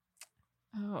like?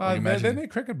 Oh. They make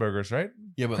cricket burgers, right?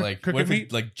 Yeah, but like, what if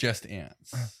it's like just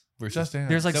ants? Just ants.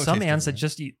 There's like some ants that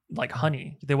just eat like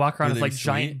honey. They walk around with like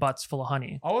giant butts full of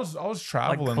honey. I was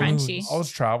traveling. Crunchy. I was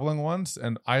traveling once,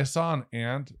 and I saw an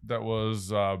ant that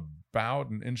was about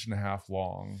an inch and a half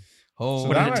long. Oh, so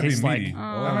what that did it taste like? Oh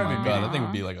my God, that thing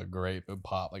would be like a grape. It would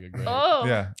pop like a grape. Oh.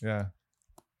 Yeah.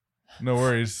 No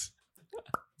worries.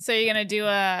 So you're gonna do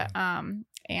a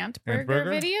ant burger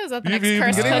video? Is that the You next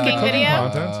cursed getting cooking into video?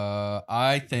 content?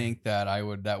 I think that I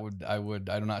would.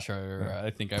 I'm not sure. I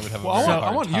think I would have.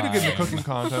 I want you to get into cooking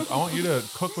content. I want you to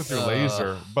cook with your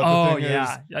laser. But the thing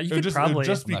is, you could probably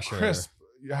just be crisp.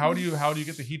 Sure. How do you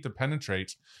get the heat to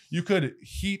penetrate? You could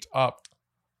heat up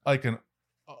like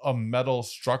a metal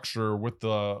structure with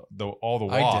all the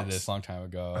watts. I did this a long time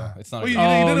ago. It's not. Well, you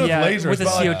did it with lasers. With a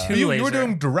CO2 laser. You were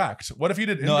doing direct. What if you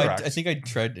did indirect? No, I think I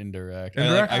tried indirect.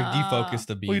 Indirect? I defocused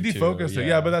the beam. Well, you defocused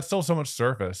it, but that's still so much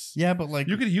surface. Yeah, but like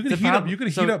you could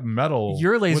heat up metal.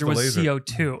 Your laser with was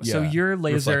CO2, so your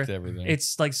laser, everything.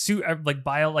 it's like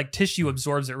tissue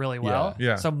absorbs it really well.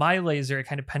 Yeah. So my laser, it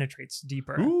kind of penetrates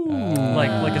deeper, Ooh.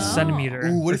 like a centimeter.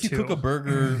 Ooh, what if you cook a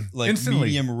burger like instantly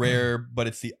medium rare, but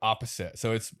it's the opposite?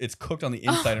 So it's cooked on the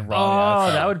inside and raw on the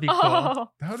outside. That would be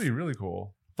cool. That would be really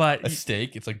cool. But a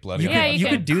steak, it's like bloody. You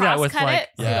could do that with like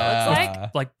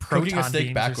like proton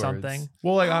beams or something.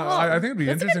 Well, like I think it'd be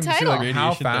interesting to see like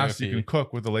how fast you can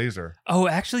cook with a laser. Oh,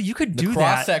 actually, you could do that. The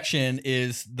cross section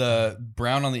is the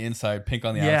brown on the inside, pink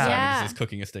on the outside. It's just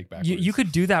cooking a steak backwards. You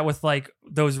could do that with like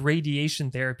those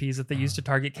radiation therapies that they use to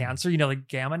target cancer. You know, like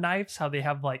gamma knives, how they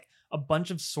have like a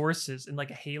bunch of sources in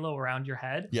like a halo around your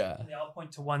head. Yeah. And they all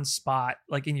point to one spot,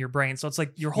 like in your brain. So it's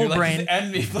like your whole brain.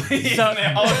 End me, please. So, they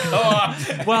all go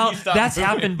off. Well, that's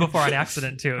happened before on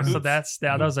accident too. So that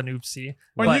was an oopsie.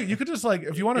 Well, you could just like,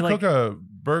 if you want to cook a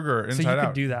burger inside out. So you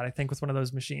could do that, I think, with one of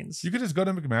those machines. You could just go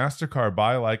to McMastercard,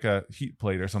 buy like a heat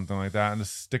plate or something like that, and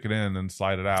just stick it in and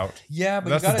slide it out. Yeah, but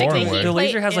that's the boring way. The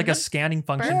laser has like a scanning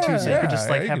function too, so you could just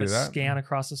like have it scan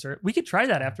across the surface. We could try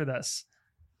that after this.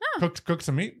 Cook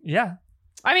some meat. Yeah.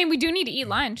 I mean, we do need to eat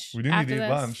lunch. We do need to eat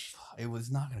lunch. It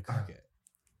was not going to cook it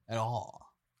at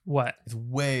all. What? It's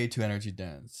way too energy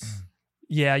dense.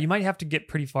 Yeah, you might have to get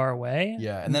pretty far away.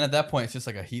 Yeah, and then at that point, it's just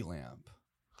like a heat lamp.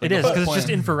 It is, because it's just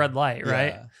infrared light,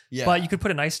 right? Yeah. But you could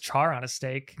put a nice char on a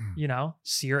steak,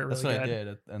 sear it really good. That's what I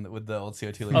did and with the old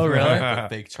CO2 laser. Oh, really? I put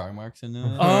fake char marks into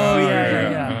it. Oh,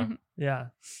 yeah.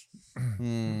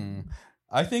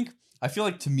 I feel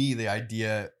like to me, the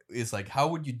idea is like, how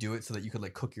would you do it so that you could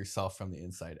like cook yourself from the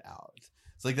inside out?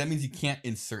 So like that means you can't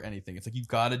insert anything. It's like you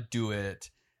got to do it.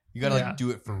 You got to like do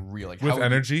it for real, like with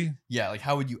energy. Like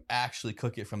how would you actually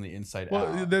cook it from the inside out?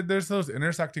 Well, there's those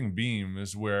intersecting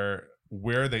beams where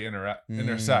they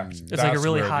intersect. It's like a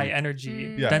really high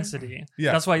energy density.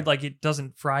 Yeah, that's why like it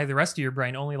doesn't fry the rest of your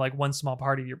brain. Only like one small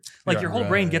part of your your whole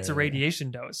brain gets a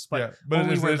radiation dose, but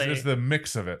only it's the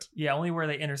mix of it. Yeah, only where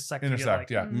they intersect.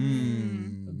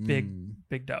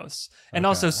 Big dose. And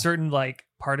also certain like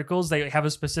particles, they have a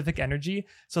specific energy,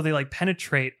 so they like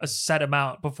penetrate a set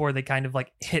amount before they kind of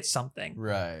like hit something.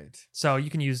 Right. So you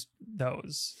can use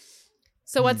those.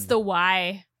 So what's the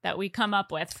why that we come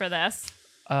up with for this?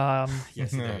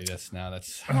 Yes, that's now.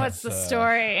 That's what's the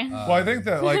story? Well, I think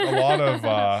that like a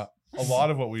lot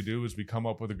of what we do is we come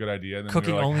up with a good idea and then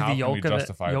cooking we're like, only how the can yolk we of it.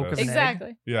 justify Yolk this? of an Exactly.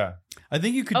 egg. Yeah. I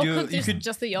think you could do. You could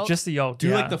just the yolk. Just the yolk. Do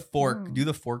yeah. like the fork. Do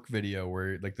the fork video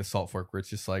where like the salt fork, where it's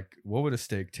just like, what would a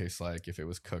steak taste like if it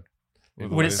was cooked?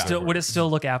 Would it still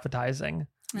look appetizing?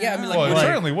 Yeah, I mean, like, well, it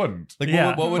certainly wouldn't. Like,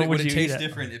 yeah, what would it taste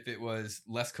different if it was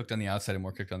less cooked on the outside and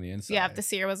more cooked on the inside? Yeah, if the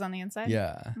sear was on the inside.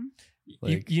 Yeah,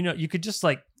 like, you could just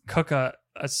like cook a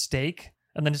steak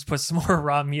and then just put some more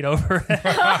raw meat over it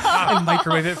and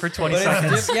microwave it for 20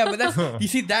 seconds. Yeah, but that's you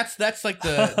see, that's like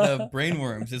the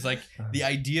brainworms is like the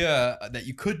idea that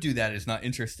you could do that is not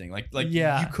interesting. Like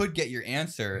you could get your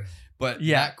answer. But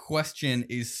that question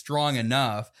is strong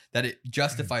enough that it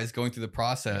justifies going through the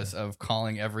process of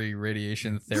calling every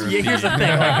radiation therapy. Yeah, here's the thing.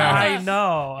 Like, I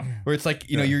know. Where it's like,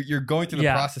 you're going through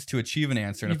the process to achieve an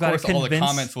answer. And of course, all the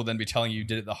comments will then be telling you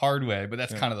did it the hard way. But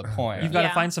that's kind of the point. You've got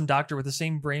to find some doctor with the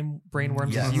same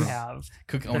brainworms as you have.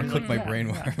 I want to cook my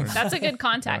brainworms. That's a good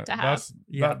contact to have.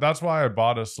 That's why I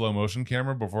bought a slow motion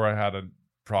camera before I had a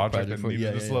project that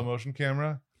needed a slow motion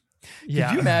camera. Yeah.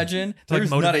 Could you imagine?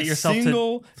 There's not a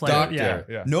single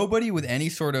doctor, nobody with any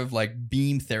sort of like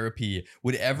beam therapy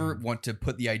would ever want to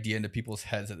put the idea into people's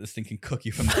heads that this thing can cook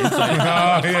you from the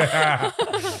inside. Oh, yeah.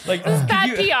 Like this is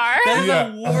bad PR.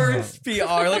 That's the worst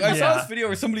PR. Like I saw this video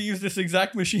where somebody used this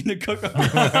exact machine to cook a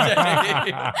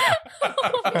steak.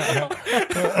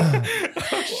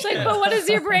 It's like, but what is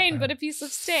your brain but a piece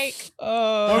of steak?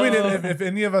 Well, I mean, if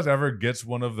any of us ever gets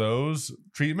one of those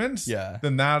treatments,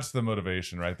 then that's the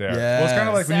motivation right there. Well, it's kind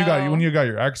of like when you got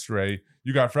your X-ray,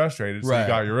 you got frustrated, so you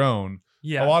got your own.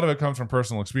 Yeah, a lot of it comes from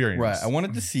personal experience. Right. I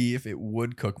wanted to see if it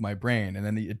would cook my brain, and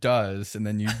then it does, and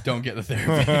then you don't get the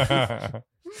therapy.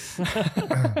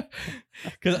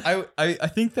 Because I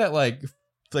think that like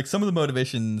some of the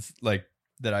motivations like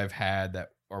that I've had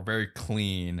that are very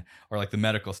clean or like the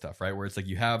medical stuff, right? Where it's like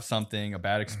you have something, a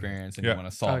bad experience, and you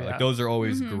want to solve it. Like those are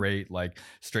always great, like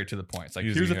straight to the point. It's like,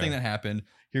 here's the thing that happened.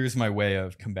 Here's my way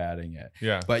of combating it.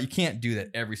 Yeah. But you can't do that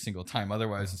every single time.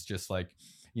 Otherwise, it's just like,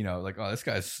 like, oh, this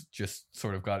guy's just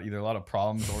sort of got either a lot of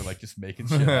problems or like just making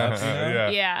shit up.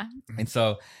 Yeah. And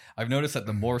so I've noticed that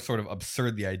the more sort of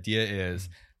absurd the idea is,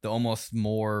 the almost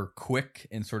more quick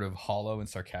and sort of hollow and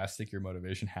sarcastic your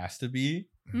motivation has to be.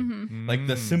 Mm-hmm. Like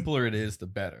the simpler it is, the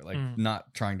better. Like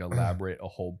not trying to elaborate a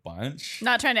whole bunch.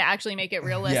 Not trying to actually make it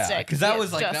realistic. Yeah, because that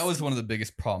was one of the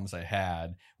biggest problems I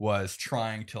had was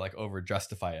trying to like over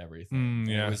justify everything.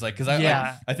 It was like, because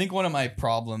I think one of my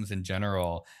problems in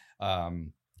general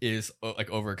is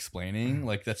like over explaining.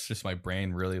 Like that's just my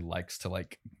brain really likes to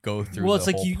like go through. Well, it's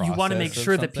like you want to make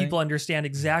sure that people understand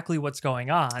exactly what's going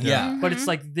on. Yeah, but it's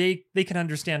like they can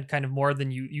understand kind of more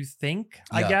than you think.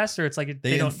 I guess, or it's like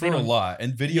they infer a lot,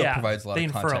 and video provides a lot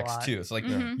of context too. So like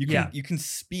you can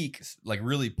speak like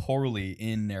really poorly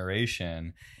in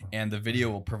narration, and the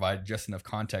video will provide just enough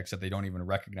context that they don't even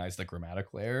recognize the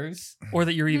grammatical errors, or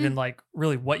that you're even like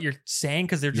really what you're saying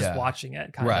because they're just watching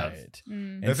it. Kind of.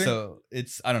 And so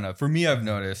it's. I don't know. For me, I've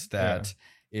noticed that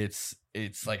it's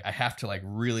like I have to like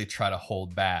really try to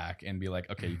hold back and be like,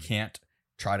 okay, you can't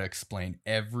try to explain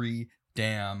every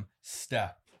damn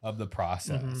step of the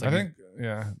process. Like, I think,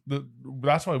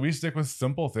 that's why we stick with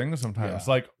simple things sometimes.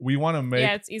 Like we want to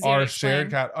make our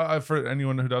shared cat. For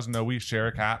anyone who doesn't know, we share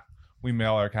a cat. We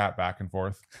mail our cat back and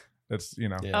forth. It's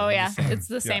it's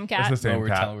the same cat. It's the same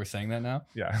cat. We're saying that now.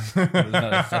 Yeah,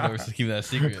 I thought we were keeping that a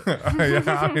secret.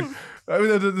 I mean,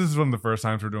 this is one of the first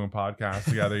times we're doing podcasts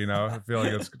together. I feel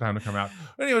like it's time to come out.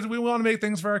 But anyways, we want to make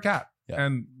things for our cat,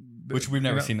 and which we've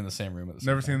never seen in the same room at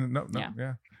the same time. No.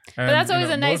 And, but that's always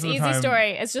a nice, easy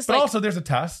story. It's just, but also there's a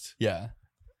test. Yeah,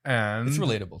 and it's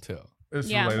relatable too.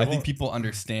 Relatable. I think people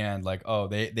understand like, oh,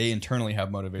 they internally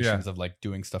have motivations of like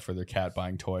doing stuff for their cat,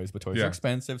 buying toys, but toys are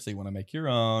expensive, so you want to make your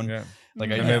own. Yeah. Like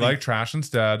and they like trash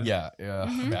instead. Yeah.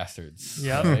 Bastards.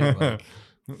 Yeah. Right?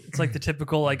 It's like the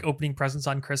typical like opening presents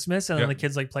on Christmas, and then the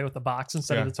kids like play with the box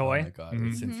instead of the toy. Oh my god,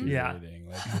 it's infuriating.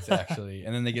 Like it's actually,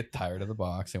 and then they get tired of the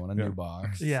box. They want a new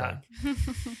box. Yeah.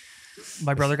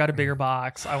 My brother got a bigger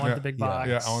box. I want the big box.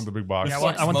 Yeah, I want the big box. Yeah,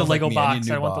 I want the Lego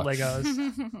box. I want the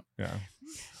Legos. Yeah.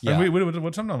 And we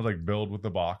would sometimes like build with the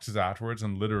boxes afterwards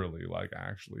and literally like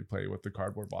actually play with the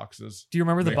cardboard boxes. Do you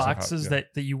remember the boxes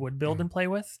that you would build and play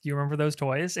with? Do you remember those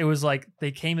toys? It was like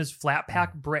they came as flat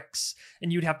pack bricks,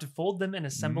 and you'd have to fold them and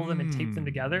assemble them and tape them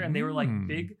together, and they were like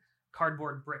big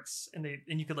cardboard bricks, and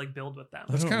you could like build with them.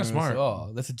 That's kind of smart.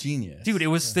 Oh, that's a genius, dude.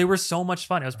 They were so much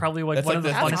fun. It was probably like one of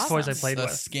the funnest toys I played with.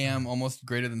 Scam almost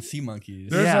greater than Sea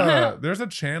Monkeys. There's a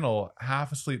channel,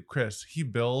 Half Asleep Chris. He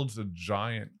builds a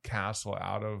giant castle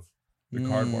out of The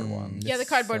cardboard one. Yeah, the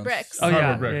cardboard bricks. Oh,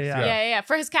 cardboard bricks. Yeah.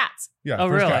 For his cats. Yeah. Oh,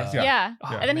 really? Cats, yeah.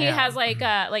 And then he has like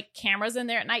cameras in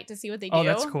there at night to see what they do. Oh,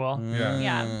 that's cool.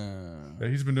 Yeah,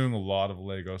 he's been doing a lot of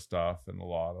Lego stuff and a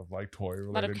lot of like toy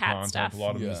related content, stuff. a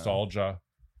lot of nostalgia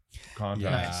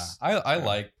content.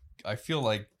 Yeah, I feel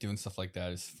like doing stuff like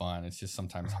that is fun. It's just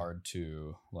sometimes hard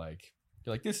to like.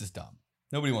 You're like, this is dumb.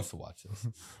 Nobody wants to watch this.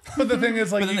 But the thing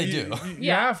is, like, then they do.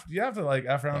 You have to like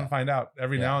F around and find out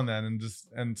every now and then,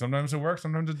 and sometimes it works,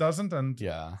 sometimes it doesn't, and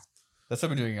that's what I've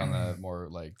been doing on the more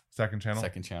like second channel.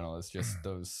 Second channel is just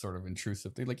those sort of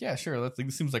intrusive things. Like, yeah, sure,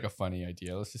 this seems like a funny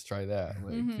idea. Let's just try that.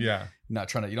 Like, not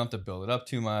trying to. You don't have to build it up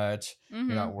too much. You're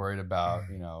not worried about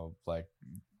like.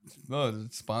 Oh, the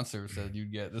sponsor said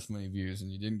you'd get this many views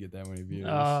and you didn't get that many views.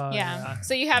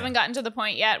 So you haven't gotten to the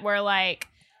point yet where like.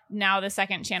 Now the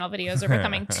second channel videos are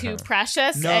becoming too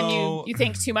precious and you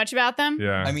think too much about them.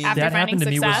 Yeah. I mean, that happened to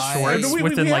me with shorts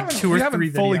within like 2 or 3 videos. We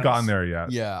haven't fully gotten there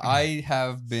yet. Yeah. I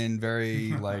have been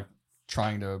very like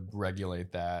trying to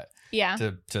regulate that. Yeah.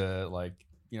 To like,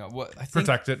 what I think,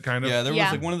 protect it kind of. Yeah. There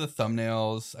was like one of the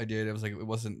thumbnails I did. It was like, it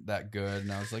wasn't that good.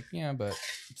 And I was like, yeah, but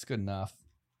it's good enough.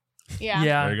 Yeah.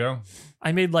 Yeah. There you go.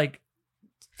 I made like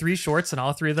 3 shorts and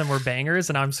all 3 of them were bangers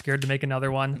and I'm scared to make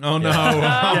another one. Oh no.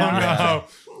 No.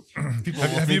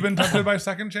 Have you been tempted by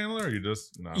second channel or you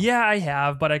just no? Yeah, I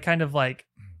have, but I kind of like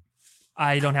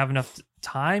I don't have enough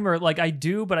time or like I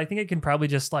do, but I think I can probably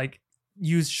just like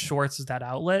use shorts as that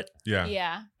outlet.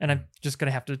 Yeah. And I'm just going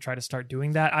to have to try to start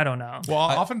doing that. I don't know. Well,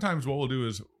 oftentimes what we'll do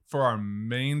is for our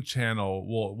main channel,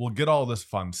 we'll get all this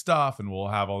fun stuff and we'll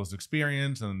have all this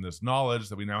experience and this knowledge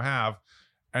that we now have.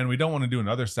 And we don't want to do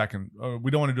another second.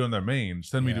 We don't want to do another main.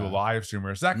 So then we do a live stream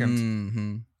or a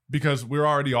second because we're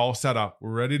already all set up.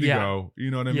 We're ready to go. You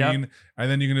know what I mean?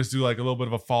 And then you can just do like a little bit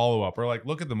of a follow up or like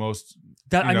look at the most.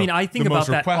 I think about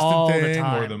that all the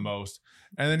time. Or the most.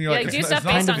 And then you're like, do it's stuff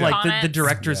kind of like comments. the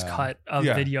director's cut of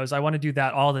videos. I want to do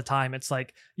that all the time. It's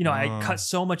like, I cut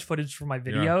so much footage from my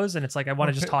videos and it's like, I want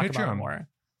to just talk about it more.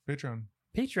 Patreon.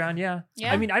 Yeah.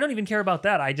 I mean, I don't even care about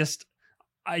that. I just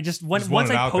once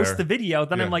I post the video,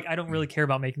 then I'm like, I don't really care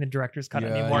about making the director's cut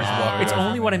anymore. It's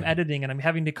only when I'm editing and I'm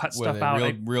having to cut stuff out.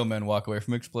 Real men walk away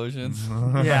from explosions.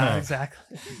 Yeah,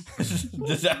 exactly.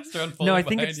 Disaster unfolding. No, I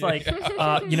think it's like, the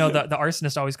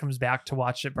arsonist always comes back to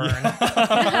watch it burn.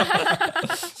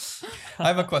 I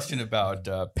have a question about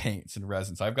paints and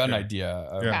resins. I've got an idea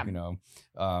of,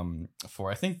 for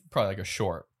I think probably like a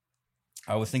short.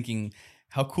 I was thinking,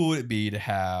 how cool would it be to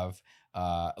have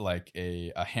like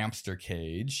a hamster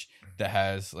cage that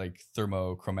has like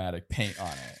thermochromatic paint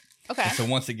on it. Okay. And so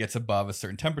once it gets above a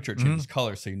certain temperature, it changes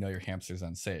color, so you know your hamster's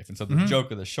unsafe. And so the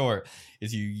joke of the short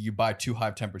is you buy too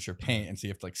high temperature paint, and so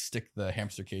you have to like stick the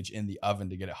hamster cage in the oven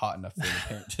to get it hot enough for the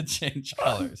paint to change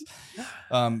colors.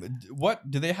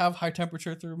 What do they have high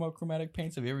temperature thermochromatic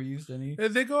paints? Have you ever used any?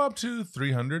 They go up to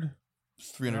 300.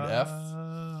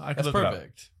 300F. That's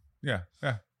perfect. Yeah.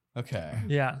 Okay.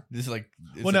 Yeah. This is like.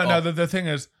 The thing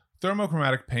is,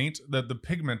 thermochromatic paint. The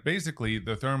pigment, basically,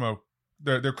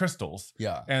 they're crystals.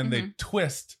 Yeah. And they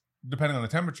twist depending on the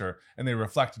temperature, and they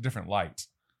reflect different light.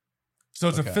 So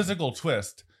it's a physical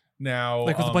twist. Now,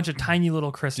 like with a bunch of tiny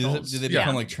little crystals. Do they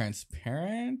become like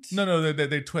transparent? No.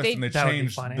 They twist and they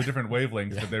change the different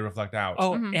wavelengths that they reflect out.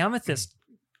 Oh, amethyst.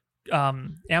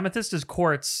 Amethyst is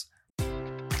quartz.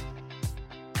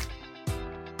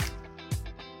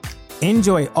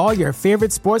 Enjoy all your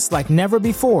favorite sports like never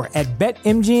before at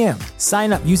BetMGM.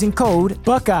 Sign up using code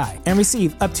Buckeye and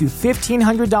receive up to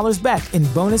 $1,500 back in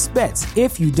bonus bets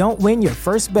if you don't win your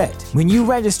first bet. When you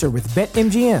register with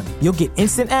BetMGM, you'll get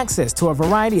instant access to a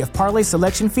variety of parlay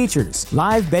selection features,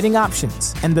 live betting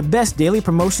options, and the best daily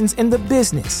promotions in the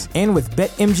business. And with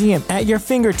BetMGM at your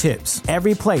fingertips,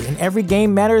 every play and every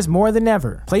game matters more than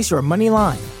ever. Place your money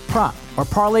line, prop, or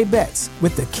parlay bets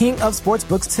with the king of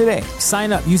sportsbooks today.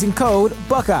 Sign up using code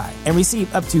Buckeye and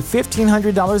receive up to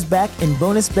 $1,500 back in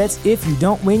bonus bets if you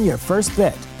don't win your first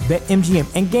bet. BetMGM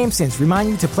and GameSense remind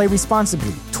you to play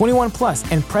responsibly. 21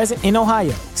 plus and present in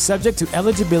Ohio, subject to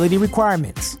eligibility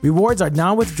requirements. Rewards are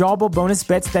non-withdrawable bonus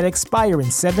bets that expire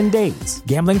in 7 days.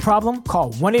 Gambling problem?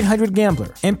 Call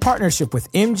 1-800-GAMBLER. In partnership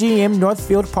with MGM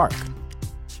Northfield Park.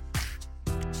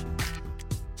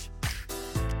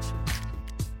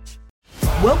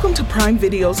 Welcome to Prime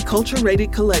Video's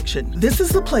culture-rated collection. This is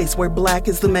the place where Black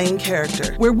is the main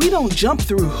character, where we don't jump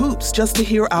through hoops just to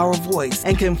hear our voice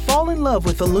and can fall in love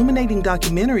with illuminating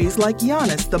documentaries like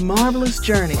Giannis, The Marvelous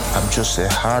Journey. I'm just a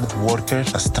hard worker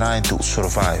that's trying to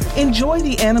survive. Enjoy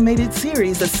the animated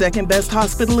series, The Second Best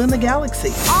Hospital in the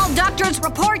Galaxy. All doctors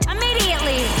report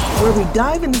immediately. Where we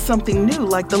dive into something new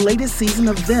like the latest season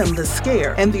of Them, The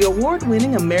Scare, and the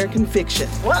award-winning American Fiction.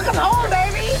 Welcome home,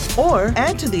 baby. Or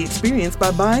add to the experience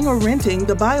by buying or renting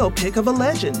the biopic of a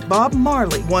legend, Bob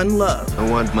Marley, One Love. I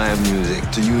want my music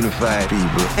to unify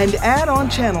people. And add on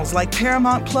channels like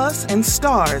Paramount Plus and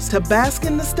Stars to bask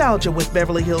in nostalgia with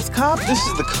Beverly Hills Cop. This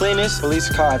is the cleanest police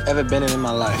car I've ever been in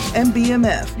my life. And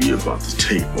BMF. You're about to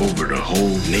take over the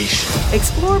whole nation.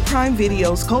 Explore Prime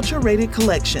Video's culture-rated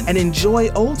collection and enjoy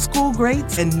old school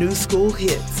greats and new school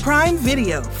hits. Prime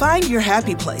Video. Find your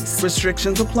happy place.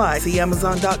 Restrictions apply. See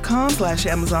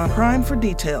Amazon.com/Amazon Prime for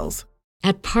details.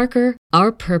 At Parker,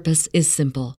 our purpose is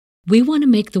simple. We want to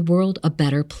make the world a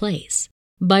better place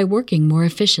by working more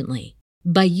efficiently,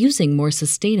 by using more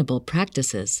sustainable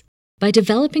practices, by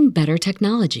developing better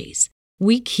technologies.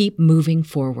 We keep moving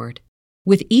forward.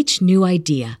 With each new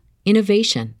idea,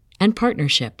 innovation, and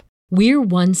partnership, we're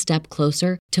one step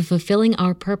closer to fulfilling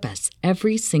our purpose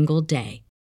every single day.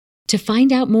 To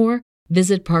find out more,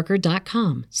 visit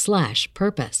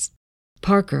parker.com/purpose.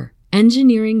 Parker,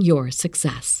 engineering your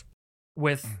success.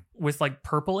 With like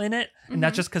purple in it, and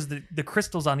that's just because the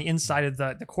crystals on the inside of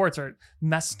the quartz are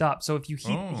messed up. So if you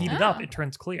heat it up, it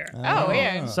turns clear. Oh,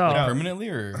 weird. So permanently,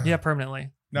 or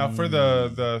permanently. Now for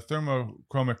the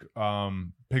thermochromic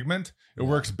pigment, it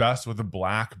works best with a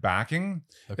black backing.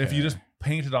 Okay. If you just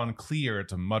paint it on clear,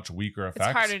 it's a much weaker effect.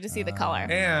 It's harder to see the color.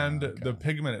 And the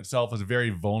pigment itself is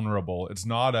very vulnerable. It's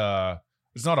not a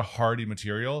hardy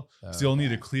material, so you'll need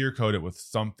to clear coat it with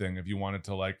something if you want it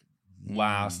to like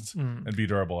last and be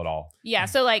durable at all. Yeah,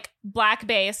 so like black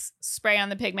base, spray on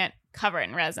the pigment, cover it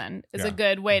in resin is a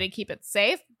good way to keep it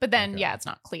safe. But then, it's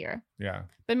not clear. Yeah.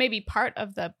 But maybe part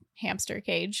of the hamster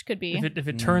cage could be. If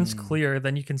it turns clear,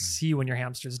 then you can see when your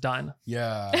hamster's done.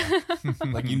 Yeah.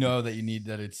 Like you know that you need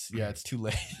that it's too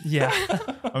late. Yeah.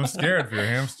 I'm scared for your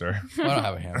hamster. I don't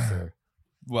have a hamster.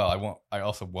 Well, I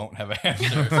also won't have a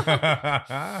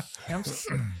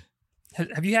hamster.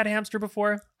 Have you had a hamster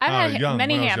before? I've had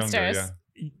many hamsters. Younger,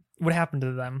 What happened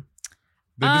to them?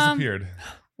 They disappeared.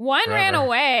 One ran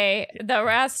away. The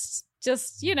rest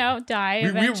just, die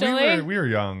eventually. We were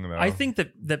young, though. I think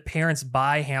that parents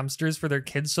buy hamsters for their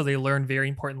kids so they learn very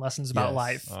important lessons about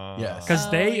life. Yes.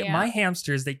 Because my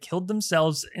hamsters, they killed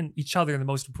themselves and each other in the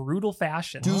most brutal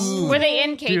fashions. Dude. Were they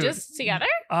in cages together?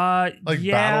 Like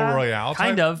Battle Royale type?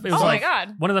 Kind of. It was my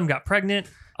God. One of them got pregnant.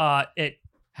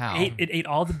 How? It ate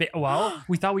all the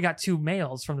we thought we got 2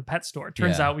 males from the pet store.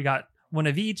 Turns out we got one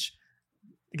of each.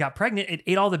 It got pregnant. It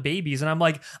ate all the babies, and I'm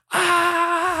like,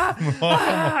 I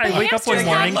wake up one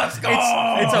morning. Let's go.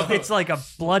 It's like a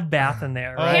bloodbath in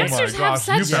there. Right? Hamsters have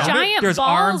such giant There's balls.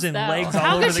 arms and legs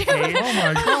all over the cage. Oh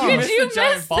my god! How could you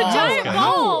miss the giant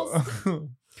balls?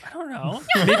 I don't know.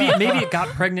 Maybe it got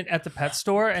pregnant at the pet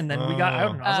store, and then we got. I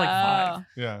don't know. I was like 5.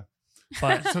 Yeah.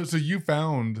 But so you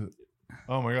found.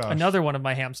 Oh my gosh. Another one of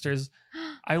my hamsters.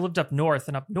 I lived up north,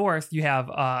 and up north you have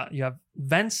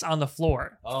vents on the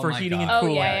floor for heating and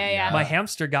cooling. Yeah. My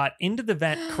hamster got into the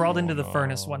vent, crawled into the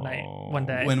furnace one day.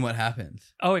 When what happened?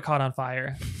 Oh, it caught on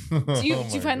fire. Do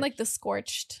you find like the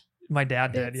scorched? My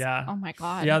dad did, yeah. Oh my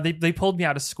god. Yeah, they pulled me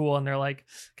out of school and they're like,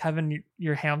 Kevin,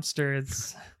 your hamster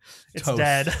it's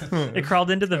dead. It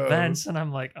crawled into the vents, and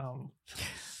I'm like,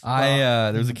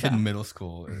 there was a kid in middle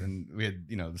school, and we had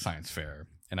the science fair.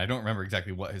 And I don't remember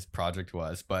exactly what his project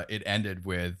was, but it ended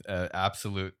with an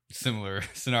absolute similar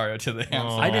scenario to the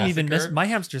hamster. I didn't even miss. My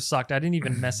hamster sucked. I didn't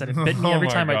even miss it. It bit me every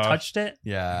time I touched it.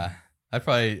 Yeah. I'd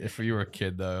probably, if you were a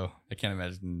kid though, I can't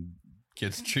imagine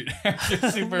kids treat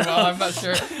hamsters super well. I'm not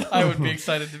sure I would be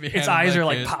excited to be. Its eyes are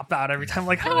like pop out every time.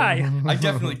 Like, hi. I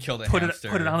definitely killed a hamster.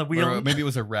 Put it on the wheel. Or maybe it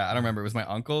was a rat. I don't remember. It was my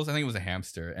uncle's. I think it was a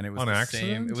hamster, and it was the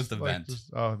same. It was the vent.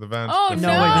 The vent. Oh no!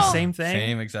 Way the same thing.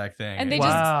 Same exact thing. And they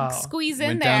just squeeze in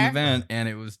went there. Went down the vent, and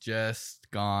it was just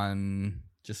gone.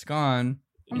 Just gone.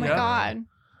 Oh my god.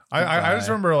 I just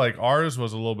remember like ours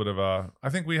was a little bit of a. I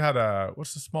think we had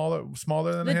what's the smaller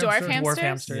than the a dwarf hamster? hamsters. Dwarf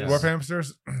hamsters. Yes. Dwarf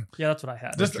hamsters. Yeah, that's what I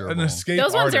had. Just an escape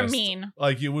Those ones artist. are mean.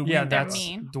 Like that's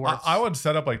mean. Dwarfs. I would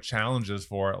set up like challenges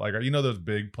for it, like those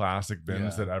big plastic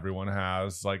bins that everyone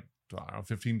has, like I don't know,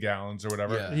 15 gallons or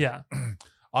whatever. Yeah.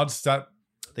 I'd set.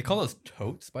 They call those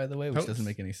totes, by the way, which doesn't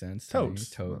make any sense.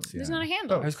 Totes. Yeah. There's not a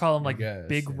handle. I just call them like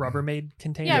big Rubbermaid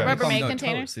containers. Yeah, Rubbermaid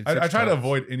containers. I try to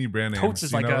avoid any brand names. Totes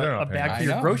is like a bag for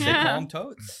your groceries. They call them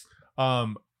totes.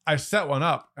 I I set one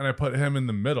up and I put him in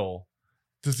the middle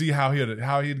to see how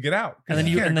he'd get out. And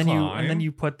then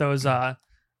you put those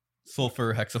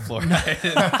sulfur hexafluoride.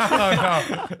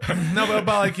 no, but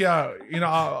like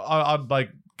I'll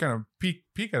like kind of peek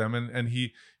at him, and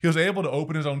he was able to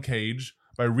open his own cage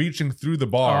by reaching through the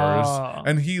bars,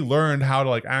 and he learned how to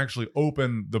like actually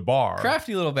open the bar.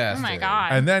 Crafty little bastard. Oh my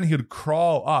God. And then he'd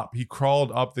crawl up. He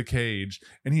crawled up the cage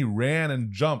and he ran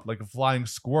and jumped like a flying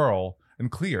squirrel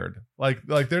and cleared. Like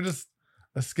they're just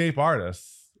escape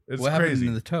artists. It's what crazy. Happened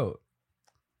in the tote?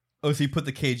 Oh, so you put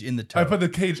the cage in the tote. I put the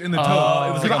cage in the tote.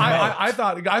 It was like I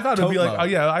thought it'd be like,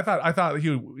 I thought he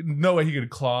would no way he could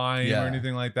climb or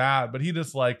anything like that, but he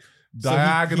just like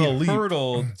diagonal leap.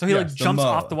 Hurdled. So he like jumps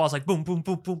off the walls like boom, boom,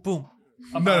 boom, boom, boom.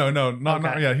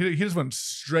 Not yeah. He just went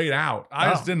straight out. I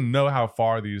just didn't know how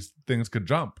far these things could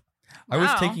jump. I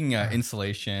was taking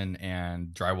insulation and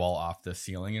drywall off the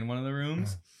ceiling in one of the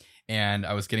rooms. And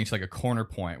I was getting to like a corner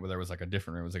point where there was like a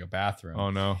different room. It was like a bathroom. Oh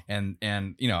no! And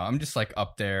I'm just like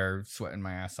up there sweating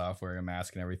my ass off, wearing a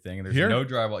mask and everything. And there's no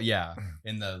drywall. Yeah,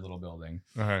 in the little building.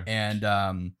 Okay. And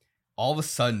all of a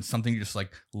sudden, something just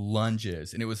like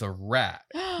lunges, and it was a rat.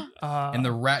 And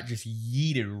the rat just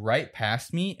yeeted right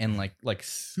past me, and like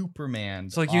Superman.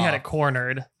 So like you had it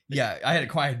cornered. Yeah, I had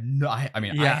it. I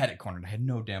had it cornered. I had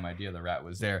no damn idea the rat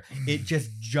was there. It just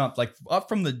jumped like up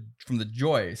from the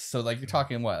joist. So like you're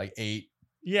talking what, like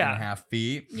 8.5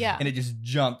 feet. Yeah, and it just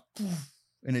jumped,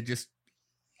 and it just.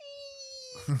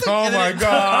 Oh my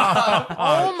God!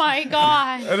 Oh my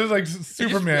God! It is like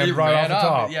Superman right off the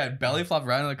top. Yeah, belly flopped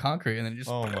right on the concrete, and then it just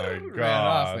ran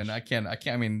off. And I can't.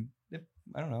 I mean,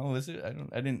 I don't know. Was it?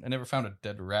 I never found a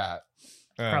dead rat.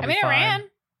 I mean, it ran.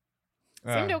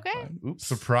 Seemed okay. Oops.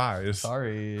 Surprise.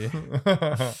 Sorry.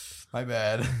 My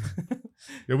bad.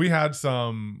 Yeah, we had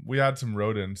some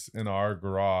rodents in our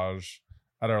garage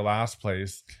at our last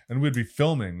place, and we'd be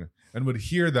filming and would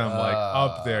hear them like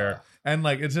up there. And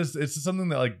like it's just something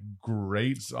that like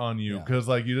grates on you because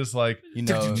like you just like you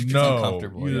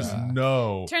just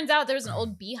know. Turns out there was an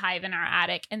old beehive in our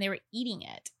attic and they were eating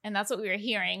it, and that's what we were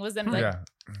hearing was them like.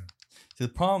 So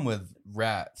the problem with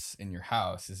rats in your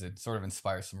house is it sort of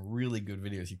inspires some really good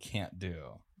videos you can't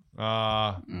do.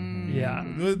 Yeah.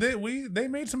 They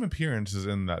made some appearances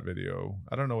in that video.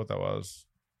 I don't know what that was.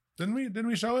 Didn't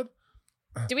we show it?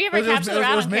 Did we ever capture the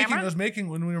rat on camera? It was making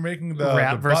when we were making the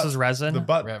rat versus resin.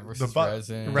 Rat versus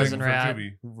resin. Resin rat.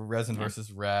 Resin versus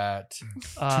rat. 2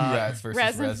 rats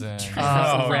versus resin.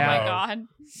 Oh my God.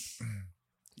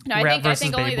 No, I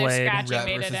think only their scratching rat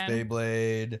made it in. Rat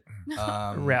versus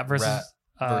Beyblade. Rat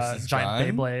versus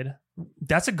giant Beyblade.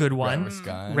 That's a good one.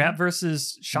 Rat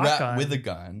versus shotgun. Rat with a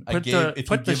gun. If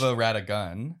you give a rat a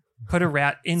gun. Put a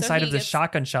rat inside of the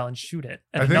shotgun shell and shoot it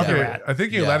at rat. I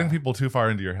think you're letting people too far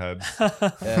into your head.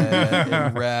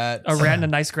 A rat in a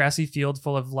nice grassy field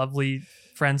full of lovely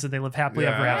friends and they live happily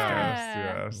ever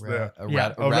after. Yes. A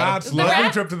rat's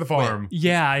lovely trip to the farm.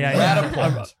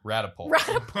 Ratapult.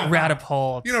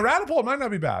 Ratapult. You know, Ratapult might not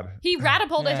be bad. He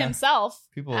ratapulted himself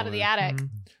out of the attic.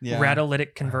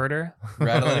 Ratalytic converter.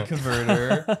 Ratalytic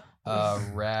converter.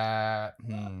 Rat.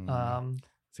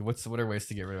 So what are ways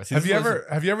to get rid of it?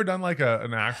 Have you ever done like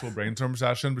an actual brainstorm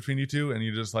session between you two and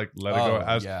you just like let it go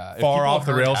as far off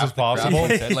the rails as possible?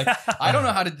 Like I don't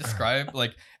know how to describe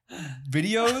like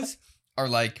videos are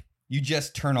like you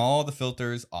just turn all the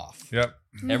filters off. Yep.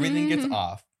 Everything gets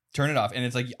off. Turn it off. And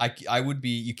it's like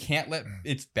you can't let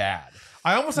it's bad.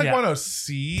 I almost want to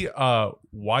see a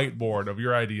whiteboard of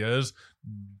your ideas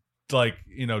like,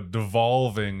 you know,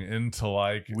 devolving into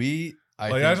like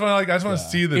I just want to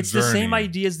see the It's journey. the same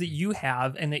ideas that you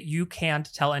have and that you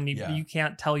can't tell you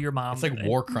can't tell your mom. It's like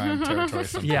war crime territory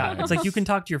sometimes. Yeah, it's like you can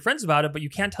talk to your friends about it, but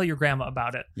you can't tell your grandma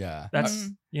about it. Yeah. That's,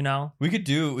 you know. We could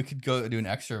go do an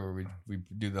extra where we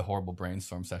do the horrible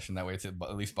brainstorm session. That way it's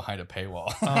at least behind a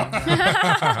paywall.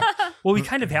 Well, we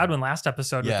kind of had one last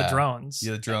episode with the drones.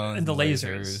 Yeah, the drones. And the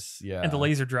lasers. Yeah. And the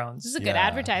laser drones. This is a good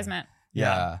advertisement.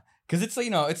 Yeah. Because it's,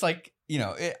 it's like,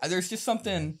 there's just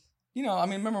something... I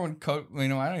mean, remember when I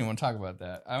don't even want to talk about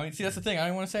that. I mean, see, that's the thing. I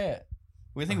don't even want to say it.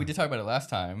 I think we did talk about it last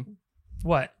time.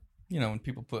 What? When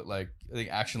people put I think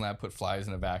Action Lab put flies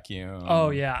in a vacuum. Oh,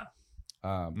 yeah.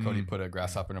 Cody put a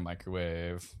grasshopper in a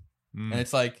microwave. And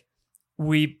it's like...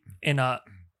 Put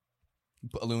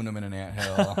aluminum in an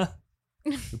anthill.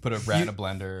 We put a rat in a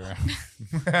blender.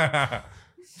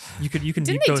 You can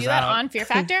Didn't they do that on Fear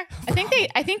Factor? I think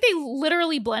they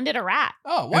literally blended a rat.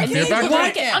 Oh, why?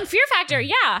 On Fear Factor,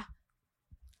 yeah.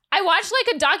 I watched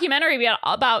like a documentary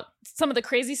about some of the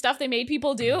crazy stuff they made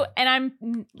people do, and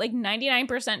I'm like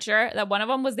 99% sure that one of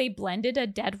them was they blended a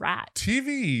dead rat.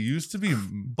 TV used to be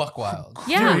buck wild.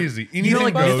 Yeah. Crazy.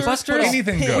 Anything goes.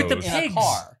 Anything goes. With the pigs.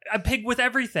 A pig with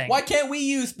everything. Why can't we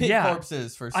use pig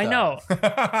corpses for stuff? I know.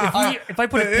 if I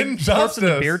put a pig corpse in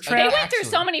the bear trap. They went through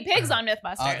so many pigs on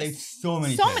Mythbusters. There's so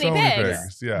many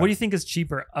pigs. Yeah. What do you think is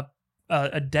cheaper?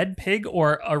 A dead pig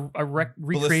or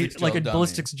recreate like a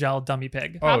ballistics gel dummy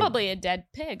pig? Probably a dead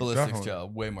pig. Ballistics gel,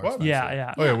 way more expensive.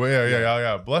 Yeah. Oh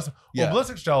yeah.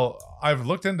 Ballistics gel. I've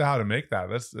looked into how to make that.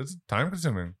 It's time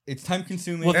consuming. It's time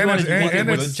consuming. Well, and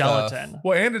it's gelatin.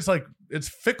 Well, and it's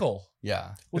fickle.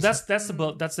 Yeah. Well, that's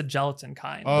the gelatin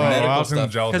kind. Oh, I was thinking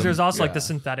gelatin. Because there's also like the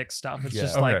synthetic stuff. It's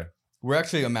just like. We're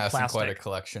actually amassing plastic. quite a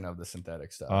collection of the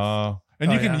synthetic stuff.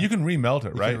 And you can remelt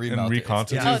it, right? And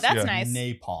reconstitute. Oh, that's nice.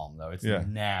 Napalm though. It's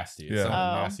nasty. It's some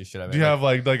nasty shit I've ever. Do you have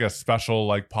like a special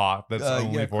like pot that's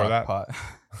only for that? Pot.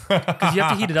 Because you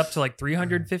have to heat it up to like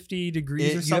 350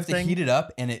 degrees or something. You have to heat it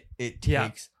up, and it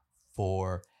takes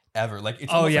forever. Like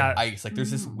it's almost like ice. Like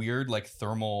there's this weird like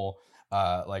thermal.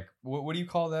 Like what do you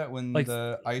call that when like,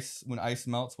 when ice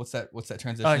melts? What's that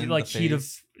transition? Like heat of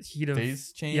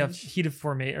phase change. Yeah, heat of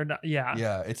formation or not? Yeah.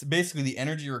 Yeah, it's basically the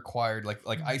energy required.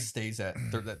 Like ice stays at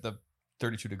the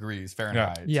 32 degrees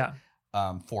Fahrenheit. Yeah.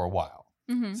 For a while.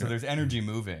 Mm-hmm. So there's energy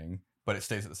moving, but it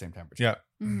stays at the same temperature. Yeah.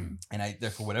 Mm-hmm.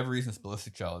 And for whatever reason, this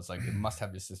ballistic gel is like it must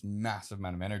have just this massive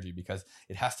amount of energy because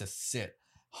it has to sit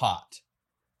hot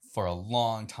for a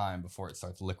long time before it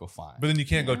starts liquefying. But then you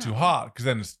can't go too hot because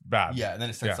then it's bad. Yeah, and then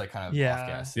it starts like kind of off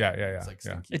gas. Yeah. It's like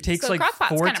stinky. It takes like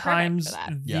 4 times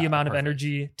the amount of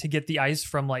energy to get the ice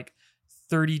from like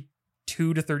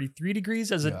 32 to 33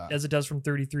 degrees as it does from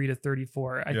 33 to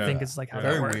 34. I think it's like how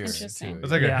that works. Weird. Interesting.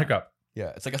 It's like a hiccup.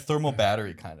 Yeah, it's like a thermal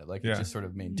battery kind of. Like it just sort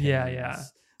of maintains. Yeah.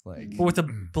 Like, but with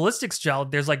the ballistics gel,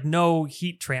 there's like no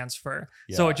heat transfer,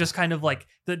 so it just kind of like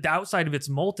the outside of it's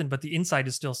molten, but the inside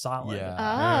is still solid.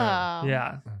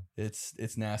 Yeah. It's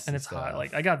nasty and it's stuff. hot.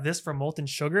 Like I got this from molten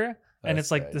sugar, and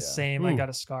it's like the same. I got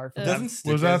a scar for that.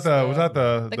 Was that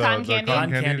the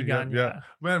cotton candy gun? Yeah.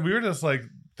 Man, we were just like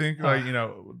thinking like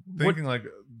like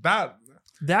that.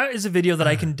 That is a video that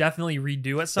I can definitely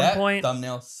redo at some point.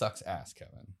 Thumbnail sucks ass,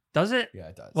 Kevin. Does it? Yeah,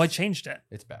 it does. Well, I changed it.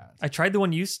 It's bad. I tried the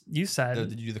one you said.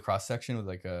 Did you do the cross section with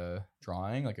like a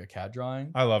drawing, like a CAD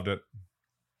drawing? I loved it.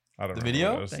 I don't know. The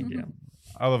video? Thank you.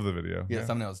 I love the video. Yeah, the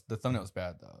thumbnail's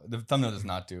bad though. The thumbnail does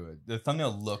not do it. The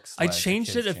thumbnail looks I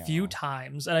changed it a few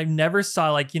times and I never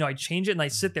saw I change it and I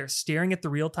sit there staring at the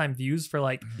real-time views for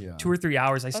like 2 or 3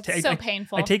 hours. That's so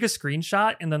painful. I take a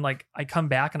screenshot and then I come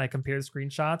back and I compare the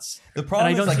screenshots. The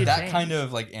problem is like that kind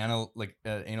of like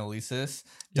analysis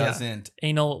doesn't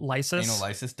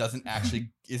analysis doesn't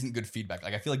actually isn't good feedback.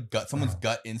 Like I feel like someone's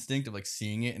gut instinct of like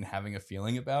seeing it and having a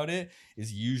feeling about it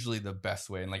is usually the best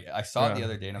way. And like I saw it the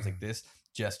other day and I was like, this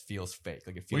just feels fake.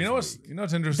 Like it feels. Well,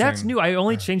 what's interesting? That's new. I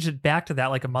only changed it back to that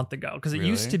like a month ago because it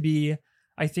used to be.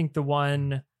 I think the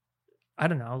one. I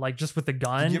don't know, like just with the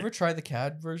gun. Did you ever try the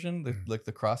CAD version,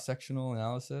 the cross sectional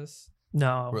analysis?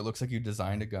 No. Where it looks like you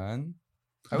designed a gun.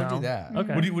 I would do that.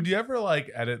 Okay. Would you ever like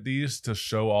edit these to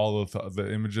show all of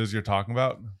the images you're talking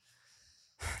about?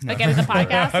 Like edit the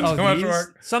podcast? That's so much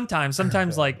work.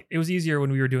 Sometimes like it was easier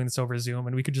when we were doing this over Zoom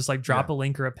and we could just like drop a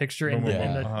link or a picture in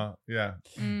the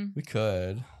We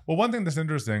could. Well, one thing that's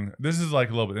interesting, this is like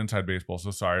a little bit inside baseball,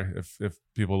 so sorry if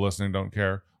people listening don't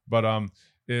care. But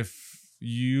if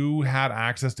you had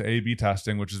access to A/B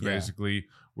testing, which is basically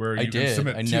where you can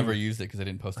submit. I never used it because I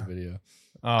didn't post a video.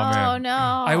 Oh man. No.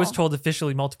 I was told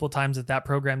officially multiple times that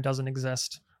program doesn't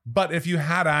exist. But if you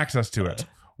had access to it,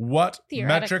 what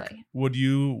metric would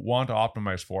you want to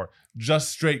optimize for? Just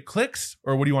straight clicks,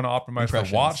 or would you want to optimize for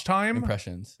watch time?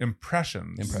 Impressions.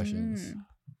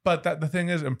 But the thing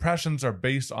is, impressions are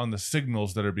based on the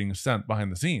signals that are being sent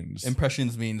behind the scenes.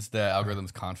 Impressions means the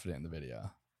algorithm's confident in the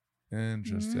video.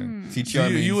 Interesting.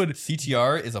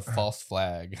 CTR is a false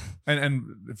flag. And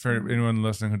for anyone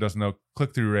listening who doesn't know,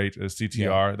 click-through rate is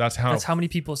CTR. That's how many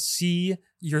people see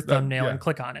your thumbnail and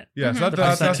click on it. Yeah, so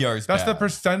that's the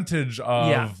percentage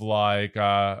of like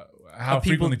how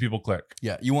frequently people click.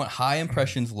 Yeah, you want high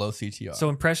impressions, low CTR. So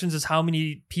impressions is how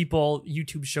many people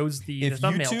YouTube shows the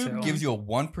thumbnail to. If YouTube gives you a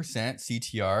 1%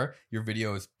 CTR, your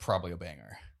video is probably a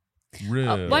banger. Really?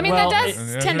 Well, I mean, that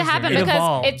does tend to happen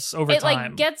because it time.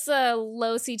 Like gets a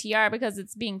low CTR because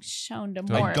it's being shown to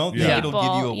more. I don't think it'll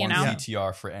give you a 1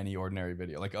 CTR for any ordinary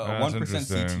video. Like a 1%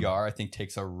 CTR, I think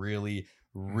takes a really,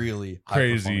 really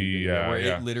crazy where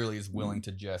it literally is willing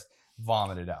to just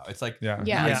vomit it out. It's like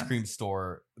the ice cream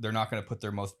store. They're not going to put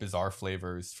their most bizarre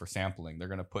flavors for sampling. They're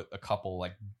going to put a couple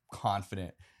like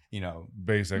confident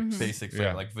basic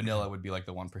flavor. Like vanilla would be like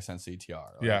the 1%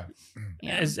 CTR. Like,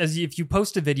 As if you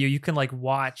post a video, you can like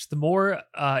watch. The more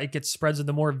it gets spreads and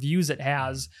the more views it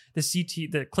has,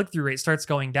 the click-through rate starts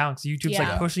going down because YouTube's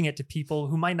like pushing it to people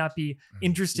who might not be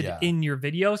interested in your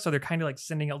video, so they're kind of like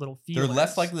sending out little feelers. They're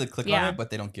less likely to click on it, but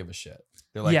they don't give a shit.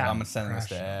 They're like, I'm sending this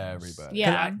to everybody.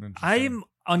 Yeah, I'm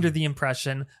under the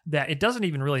impression that it doesn't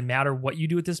even really matter what you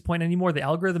do at this point anymore. The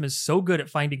algorithm is so good at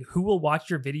finding who will watch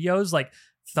your videos. Like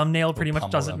thumbnail pretty much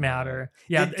doesn't matter.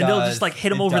 Yeah, and they'll just like hit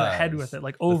them over the head with it,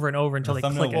 like over and over until they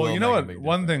click it. Well, you know what?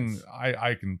 One thing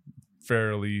I can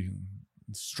fairly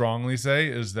strongly say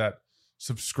is that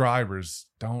subscribers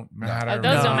don't matter.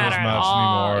 Those don't matter as much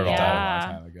anymore at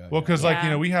all. Well, because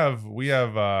like we have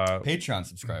Patreon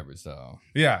subscribers though.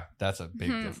 Yeah, that's a big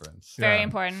difference. Very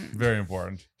important. Very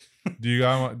important. Do you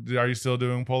guys? Are you still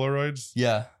doing Polaroids?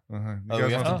 Yeah. You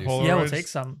guys want some Polaroids? Yeah, we'll take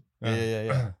some.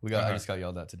 Yeah. I just got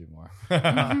yelled at to do more.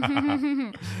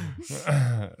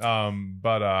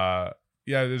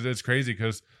 It's crazy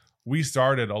because we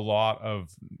started a lot of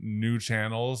new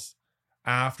channels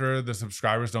after the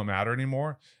subscribers don't matter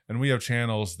anymore, and we have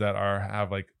channels that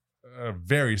have like a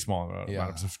very small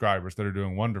amount of subscribers that are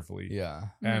doing wonderfully. Yeah.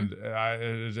 And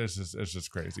it's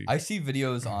just crazy. I see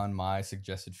videos on my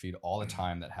suggested feed all the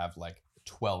time that have like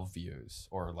 12 views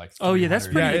or like that's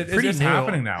pretty it's new.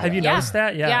 happening now. Have you noticed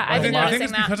that? Yeah, I think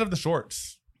it's that. because of the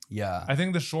shorts. Yeah. I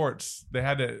think the shorts, they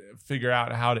had to figure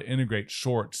out how to integrate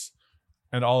shorts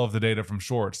and all of the data from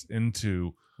shorts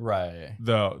into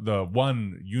the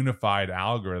one unified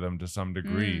algorithm to some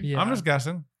degree. Yeah. I'm just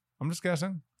guessing.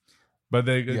 But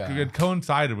it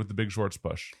coincided with the Big Shorts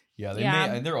push.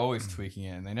 Yeah, they're always tweaking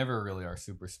it, and they never really are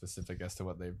super specific as to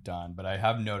what they've done. But I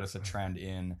have noticed a trend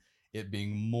in it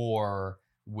being more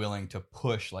willing to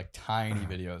push like tiny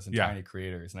videos and tiny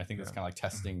creators, and I think that's kind of like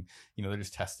testing. They're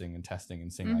just testing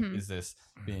and seeing like, is this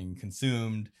being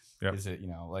consumed? Is it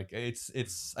like it's?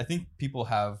 I think people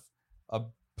have a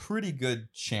pretty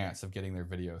good chance of getting their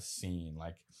videos seen.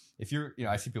 Like if you're,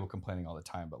 I see people complaining all the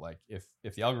time, but like if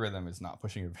the algorithm is not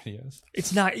pushing your videos,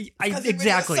 it's not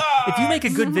exactly. If you make a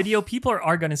good video, people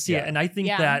are going to see it, and I think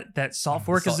that Salt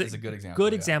Fork is a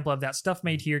good example of that. Stuff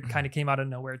Made Here kind of came out of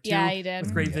nowhere too. Yeah, he did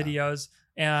with great videos,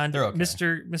 and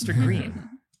Mr. Green,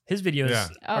 his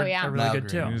videos are really good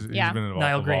too. He's been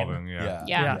evolving.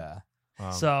 Yeah.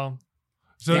 So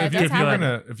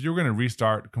if you're gonna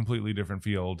restart completely different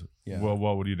field,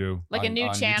 what would you do? Like a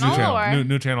new channel or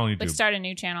new channel on YouTube? Like start a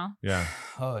new channel. Yeah.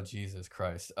 Oh Jesus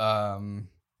Christ.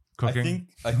 Cooking.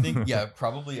 I think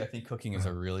probably. I think cooking is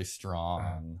a really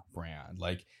strong brand.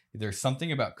 Like there's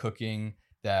something about cooking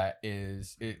that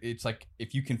is it's like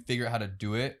if you can figure out how to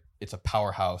do it, it's a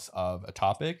powerhouse of a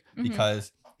topic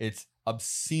because it's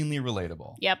obscenely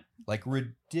relatable. Yep. Like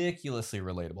ridiculously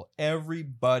relatable.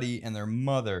 Everybody and their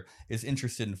mother is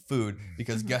interested in food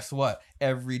because guess what?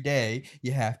 Every day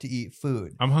you have to eat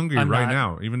food. I'm hungry right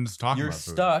now. Even just talking about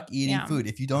food. You're stuck eating food.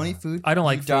 If you don't eat food, I don't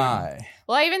like food. Die.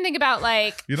 Well, I even think about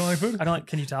like you don't like food. I don't like.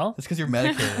 Can you tell? That's because you're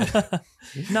medicated.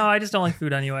 No, I just don't like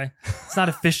food anyway. It's not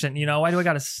efficient. Why do I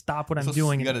got to stop what I'm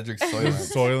doing? You got to drink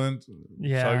Soylent. Soylent.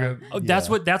 Yeah. That's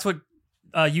what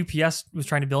UPS was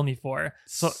trying to bill me for.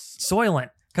 So Soylent.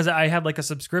 Because I had like a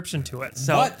subscription to it,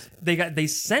 so they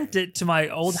sent it to my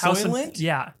old house.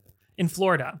 In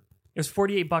Florida. It was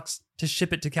 $48 to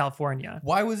ship it to California.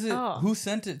 Why was it? Who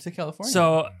sent it to California?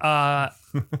 So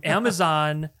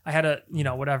Amazon, I had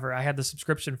I had the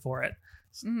subscription for it.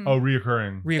 Oh,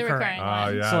 reoccurring.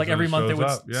 So like every month they would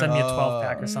send me a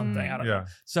 12-pack or something. I don't know.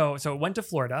 So it went to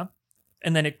Florida.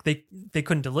 And then they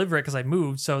couldn't deliver it because I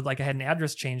moved. So like I had an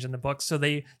address change in the book. So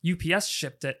they UPS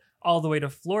shipped it all the way to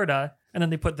Florida. And then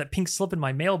they put that pink slip in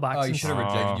my mailbox. Oh, you should have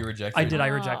rejected. You rejected. I did. I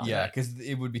rejected. Yeah, because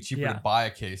it would be cheaper to buy a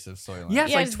case of Soylent. Yeah,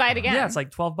 just buy it again. Yeah, it's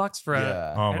like $12 for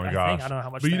Oh my gosh! I don't know how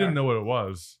much. But you didn't know what it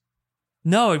was.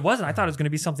 No, it wasn't. I thought it was going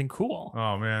to be something cool.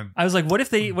 Oh man! I was like, what if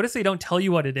they don't tell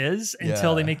you what it is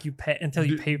until they make you pay until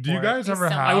you pay for it? Do you guys ever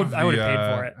have? I would have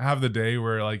paid for it. Have the day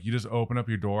where like you just open up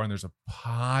your door and there's a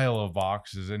pile of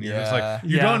boxes and you're just like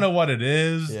you don't know what it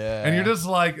is and you're just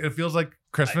like it feels like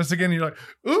Christmas again. You're like,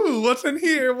 ooh, what's in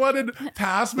here? What did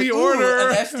pass me order?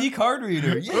 An SD card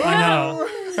reader. Yeah. I know.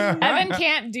 Evan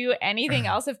can't do anything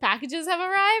else if packages have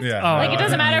arrived. Yeah. Like it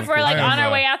doesn't matter if we're like on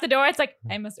our way out the door. It's like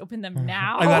I must open them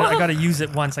now. I gotta use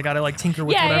it once. I gotta like tinker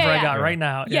with whatever I got right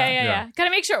now. Yeah. Gotta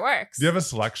make sure it works. Do you have a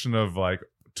selection of like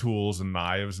tools and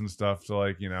knives and stuff to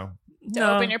like to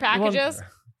open your packages?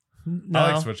 No.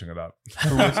 I like switching it up.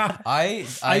 I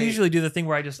usually do the thing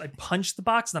where I punch the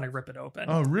box and then I rip it open.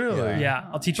 Oh, really? Yeah.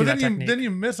 I'll teach you that technique. Then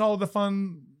you miss all the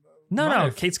fun.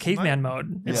 No. It's caveman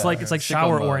mode. It's like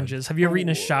shower oranges. Have you ever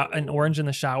eaten an orange in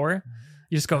the shower?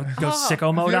 You just go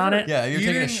sicko mode on it. Yeah, you're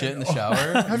taking a shit in the shower.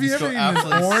 Have you ever eaten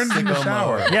an orange in the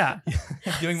shower? Yeah.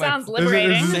 Sounds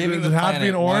liberating. Does it have to be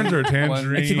an orange or a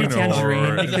tangerine? It could be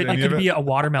tangerine. It could be a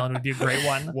watermelon. Would be a great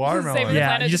one. Watermelon.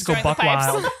 Yeah, you just go buck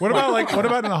wild. What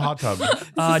about in a hot tub?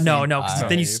 No, because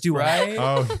then you stew it. Right?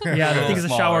 Oh, yeah. The thing is, a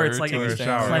shower. It's like it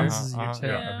cleanses you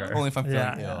too. Only if I'm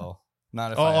feeling ill.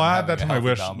 Not if I add that to my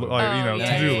wish, to-do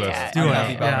list. Do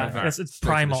it. Yeah, it's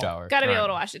primal. Gotta be able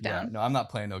to wash it down. Yeah, no, I'm not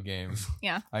playing no games.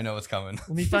 Yeah, I know what's coming. Let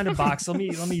me find a box. Let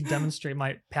me demonstrate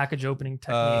my package opening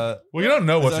technique. Well, you don't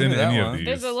know what's in any of these.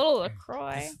 There's a little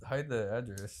LaCroix. Hide the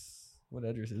address. What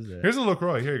address is there? Here's a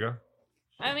LaCroix. Here you go.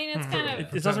 I mean, it's kind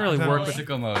of. It doesn't really work. It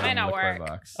might not work.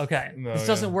 Okay, this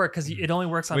doesn't work because it only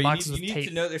works on boxes with tape. You need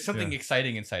to know there's something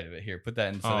exciting inside of it. Here, put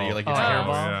that in so that you're like it's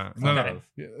hairball.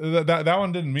 No. That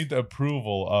one didn't meet the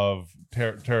approval of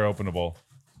Tear Openable.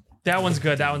 That one's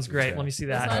good. That one's great. Let me see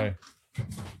that.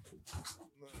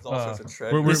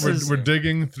 We're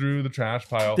digging through the trash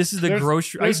pile. This is the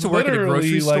grocery. I used to work at a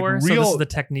grocery store, so this is the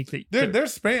technique that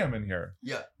there's spam in here.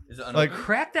 Yeah. Is it like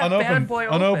crack that bad boy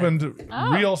open. Unopened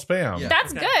real spam. Yeah.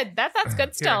 That's good. That's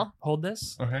good still. Here, hold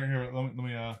this. Okay, here let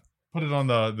me put it on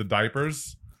the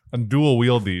diapers and dual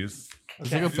wield these. It's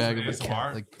like a bag of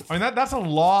I mean that's a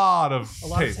lot of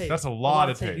tape. That's a lot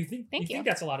of tape. You think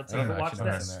that's a lot of tape? Watch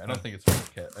this. I don't think it's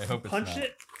fake, Kit. I hope it's punch not.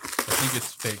 it. I think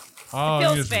it's fake. Oh, it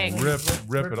feels you just fake.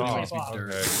 rip it off.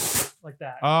 Okay. Like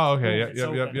that. Oh, okay.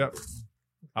 Yep.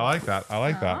 I like that.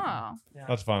 Oh.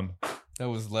 That's fun. That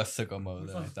was less sicko mode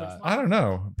than I thought. I don't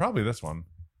know. Probably this one.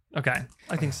 Okay,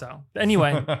 I think so.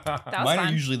 Anyway, mine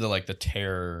are usually the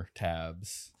terror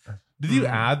tabs. Did you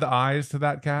add the eyes to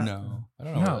that cat? No, I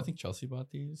don't know. No. I think Chelsea bought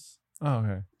these. Oh,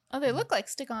 okay. Oh, they look like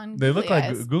stick-on. They look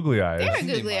like googly eyes. They are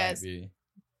googly eyes.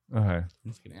 Okay.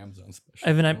 Let's get Amazon special.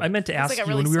 Evan, I meant to ask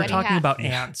you when we were talking about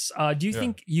ants. Do you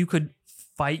think you could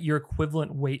fight your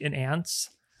equivalent weight in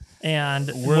ants? And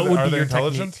what would be your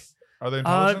intelligent? Technique? Are they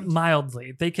intelligent?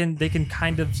 Mildly. They can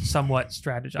kind of somewhat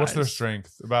strategize. What's their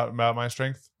strength? About my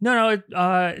strength? No.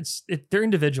 They're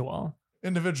individual.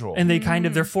 Individual. And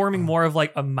they're forming more of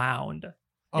like a mound.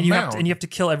 And you have to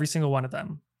kill every single one of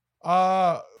them.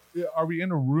 Are we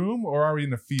in a room or are we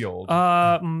in a field?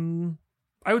 I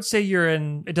would say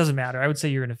it doesn't matter. I would say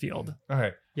you're in a field.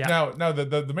 Okay. Yeah. Now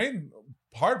the main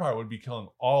hard part would be killing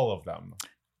all of them.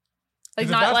 Like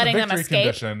not letting them escape.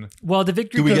 Condition, well, the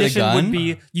victory condition would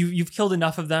be you've killed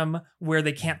enough of them where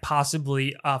they can't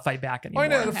possibly fight back anymore. Why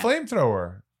not the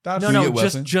flamethrower?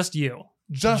 Just you.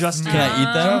 Just me. Can I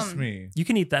eat them? Just me. You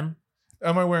can eat them.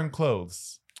 Am I wearing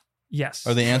clothes? Yes.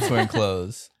 Are the ants wearing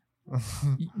clothes?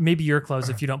 Maybe your clothes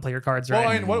if you don't play your cards right. Well,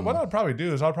 I mean, what I'd probably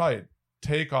do is I'll probably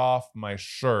take off my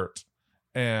shirt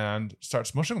and start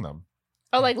smushing them.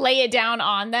 Oh, like lay it down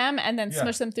on them and then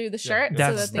smush them through the shirt so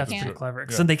that they that's can't. pretty clever.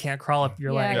 Because then they can't crawl up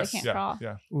your leg. They can't crawl.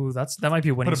 Yeah. Ooh, that might be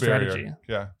a winning strategy.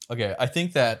 Yeah. Okay, I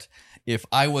think that if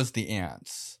I was the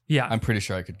ants, I'm pretty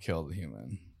sure I could kill the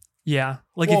human. Yeah,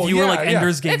 like if you were like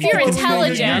Ender's Game. If you're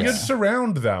intelligent, you could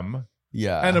surround them.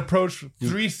 Yeah. And approach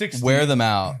 360. Wear them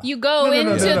out. You go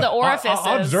into the orifices.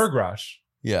 I'll Zerg rush.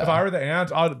 Yeah. If I were the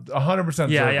ants, I'd 100%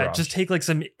 Zerg rush. Just take like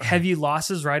some heavy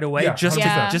losses right away just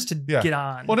to get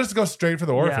on. Well, just to go straight for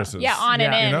the orifices. Yeah, on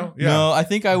and in. You know? No, I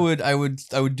think I would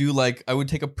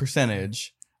take a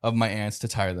percentage of my ants to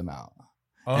tire them out.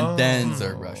 And then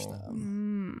Zerg rush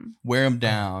them. Wear them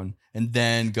down and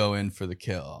then go in for the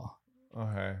kill.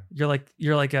 Okay.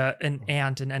 You're like an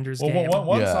ant in Ender's Game.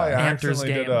 Once I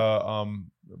accidentally did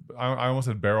I almost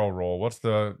said barrel roll. What's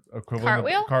the equivalent?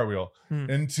 Cartwheel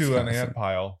into an ant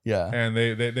pile. Yeah. And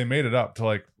they made it up to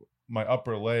like my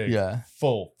upper leg.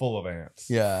 Full of ants.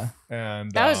 Yeah.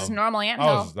 And that was just normal ant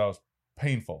hill. That was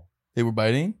painful. They were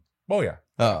biting? Oh yeah.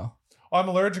 Oh. I'm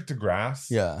allergic to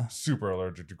grass. Yeah. Super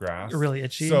allergic to grass. You're really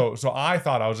itchy. So I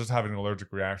thought I was just having an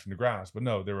allergic reaction to grass, but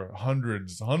no, there were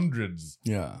hundreds of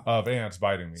ants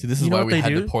biting me. See, this is why we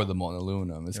had to pour them on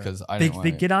aluminum. Is because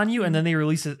they get on you and then they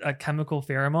release a chemical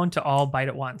pheromone to all bite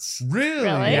at once. Really?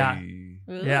 Yeah. Ooh.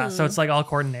 Yeah. So it's like all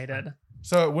coordinated.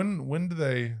 So when do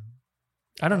they?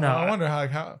 I don't know. I wonder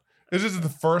how. Is this the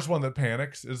first one that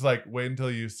panics? Is like wait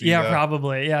until you see. Yeah,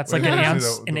 probably. Yeah, it's like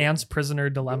an ant's prisoner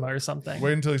dilemma or something.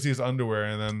 Wait until he sees underwear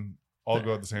and then all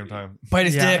go at the same time. Bite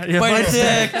his dick. Bite his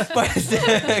dick. Bite his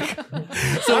dick.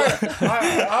 So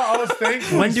I was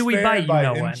thinking. When do we bite? By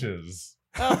you know inches.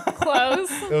 When. Oh, close.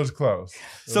 It was close.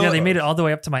 So they made it all the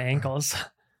way up to my ankles.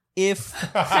 If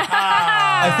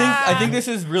I think this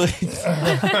is really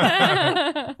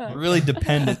really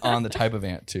dependent on the type of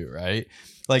ant too, right?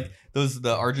 Like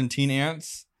the Argentine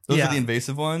ants, Those are the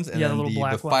invasive ones, and then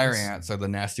the fire ants are the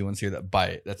nasty ones here that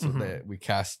bite. That's what we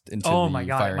cast into. Oh the my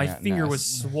god, fire my ant finger nest. was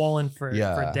swollen for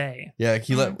a day. Yeah,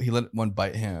 he let one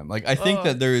bite him. Like I think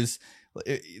that there's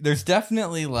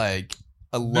definitely like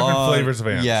a lot different flavors of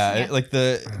ants. Yeah, like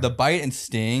the bite and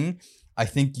sting. I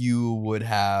think you would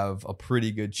have a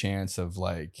pretty good chance of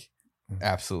like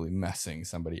absolutely messing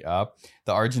somebody up.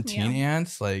 The Argentine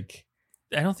ants, like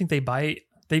I don't think they bite.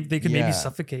 They could maybe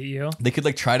suffocate you. They could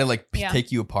like try to like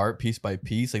take you apart piece by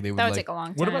piece. Like they would. That would take a long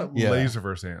time. What about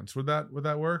laserverse ants? Would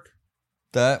that work?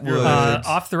 That would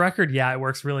off the record, yeah, it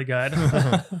works really good.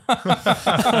 Off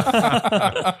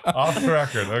the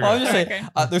record. Okay. Well, I'm just saying,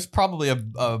 there's probably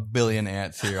a billion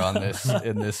ants here on this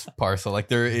in this parcel. Like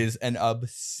there is an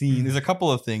obscene. There's a couple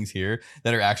of things here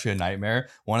that are actually a nightmare.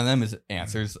 One of them is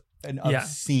ants. There's an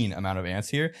obscene amount of ants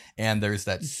here, and there's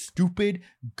that stupid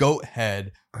goat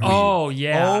head. Oh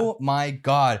yeah. Oh my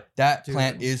god, that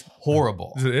plant is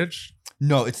horrible. Does it itch?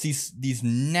 No, it's these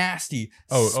nasty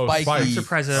spiky. I'm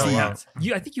surprised I don't have.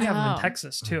 I think you have them in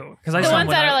Texas too. Because I saw ones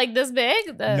that are like this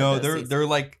big. They're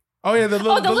like. Oh yeah, the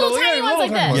little tiny ones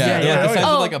like this. Yeah, the size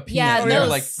of like a peanut. Yeah, they're those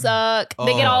like suck.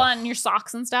 They get all on your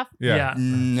socks and stuff. Yeah.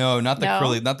 No, not the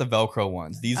curly, not the Velcro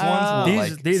ones. These ones will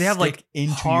like they have like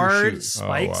into hard your shoes.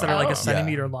 spikes that are like a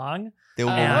centimeter long. They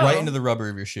will go right into the rubber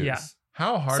of your shoes. Yeah.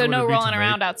 How hard? So would no it be rolling to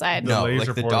around make outside. No, laser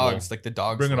like the portable?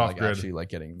 dogs Bring it were off like grid. actually like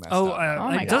getting messed Oh,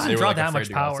 up. it doesn't They were, draw like, that afraid much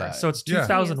to go power. outside. So it's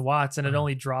 2,000 watts, and it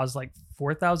only draws like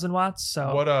 4,000 watts.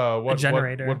 So what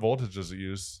generator? What voltage does it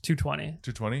use? 220.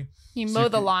 220. You mow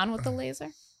the lawn with the laser.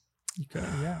 You could,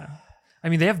 yeah. I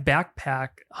mean, they have backpack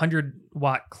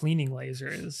 100-watt cleaning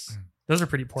lasers. Those are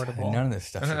pretty portable. None of this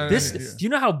stuff. Do you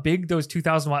know how big those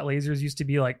 2,000-watt lasers used to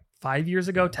be like 5 years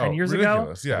ago, 10 years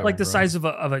ago? Yeah, like the size of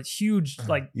a huge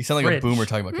like. You sound like fridge. a boomer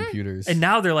talking about computers. And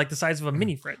now they're like the size of a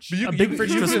mini fridge, a big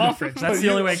fridge to a small fridge. That's the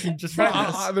only way I can just.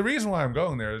 The reason why I'm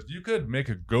going there is you could make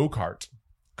a go-kart.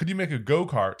 Could you make a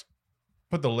go-kart?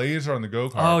 Put the laser on the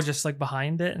go-kart. Oh, just like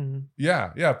behind it and.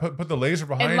 Yeah. Put the laser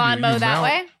behind and lawn mow that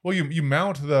way. Well, you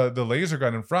mount the laser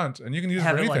gun in front, and you can use it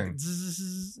for anything.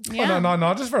 Yeah. No,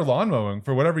 not just for lawn mowing,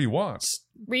 for whatever you want.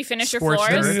 Refinish your Sports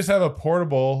floors. You just have a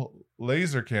portable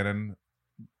laser cannon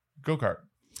go-kart.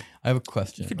 I have a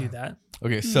question. You could do that.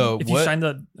 Okay, so if you shine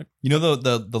the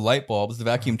the light bulbs, the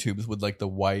vacuum tubes with like the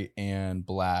white and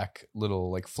black little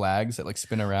like flags that like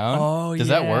spin around. Oh, does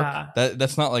that work?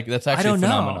 That's not like that's actually a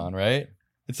phenomenon, right?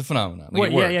 It's a phenomenon.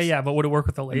 Like, yeah. But would it work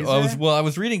with the laser? I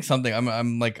was reading something.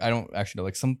 I'm like I don't actually know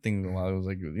like something. I was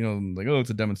like like it's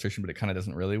a demonstration, but it kind of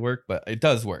doesn't really work. But it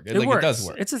does work. It does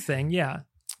work. It's a thing. Yeah.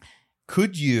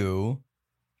 Could you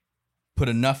put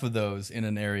enough of those in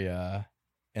an area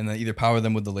and then either power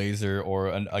them with the laser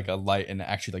or like a light and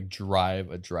actually like drive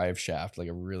a drive shaft, like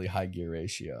a really high gear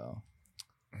ratio,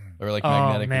 or like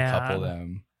magnetically couple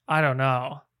them? I don't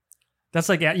know. That's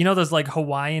like those like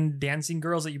Hawaiian dancing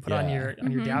girls that you put on your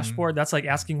dashboard. That's like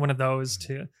asking one of those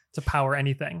to power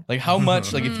anything. Like how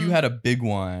much? Like if you had a big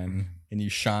one and you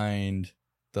shined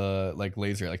the like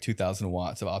laser at like 2,000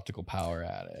 watts of optical power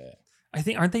at it. I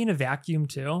think aren't they in a vacuum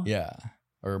too? Yeah,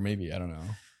 or maybe I don't know.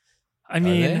 I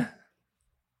mean,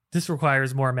 this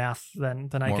requires more math than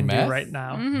I can do right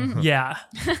now. Mm-hmm. Yeah.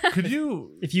 Could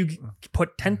you, if you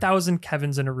put 10,000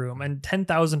 Kevins in a room and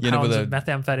 10,000 pounds of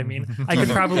methamphetamine, I could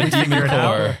probably figure it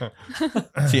out.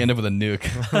 So you end up with a nuke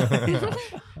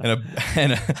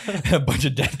and a bunch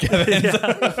of dead Kevins.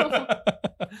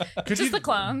 Just the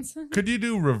clones. Could you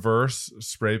do reverse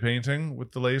spray painting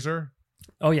with the laser?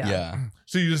 Oh yeah. Yeah.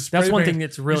 So you just that's one thing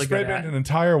that's really good. Spray paint an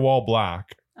entire wall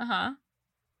black. And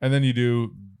then you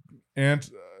do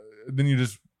then you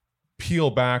just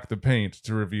peel back the paint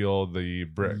to reveal the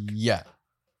brick. Yeah.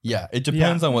 It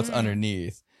depends on what's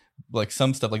underneath. Like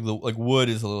some stuff, like wood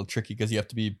is a little tricky because you have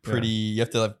to be pretty. You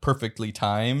have to have perfectly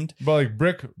timed. But like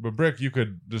brick, you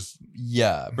could just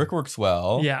brick works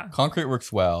well. Yeah, concrete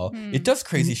works well. It does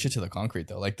crazy shit to the concrete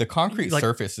though. Like the concrete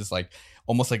surface is like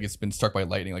almost like it's been struck by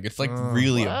lightning. Like it's like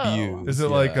really abused. Is it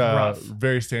like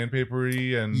very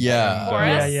sandpapery and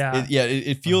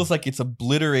It feels like it's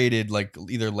obliterated, like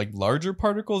either like larger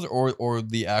particles or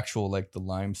the actual like the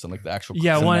limestone, like the actual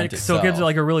cement so it gives it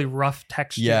like a really rough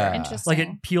texture. Yeah, interesting. Like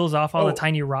it peels off all the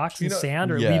tiny rocks and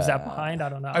sand, or it leaves that behind. I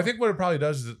don't know. I think what it probably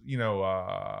does is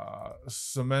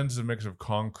cement is a mix of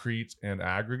concrete and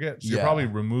aggregate. So you're probably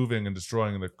removing and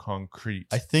destroying the concrete.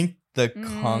 I think the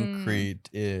concrete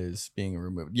is being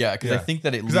removed. Yeah, because I think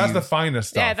that because that's the finest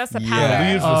stuff. Yeah, that's the powder.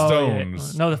 It leaves the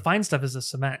stones. No, the fine stuff is the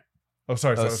cement. Oh,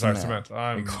 sorry, cement.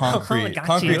 Concrete. I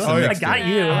got you. I got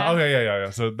you. Okay, yeah.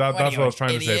 So that's what I was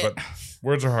trying to say, but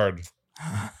words are hard.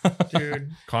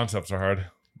 Dude. Concepts are hard.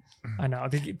 I know.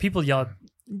 People yell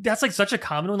That's like such a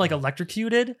common one, like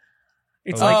electrocuted.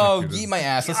 It's eat my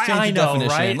ass. Let's change the definition.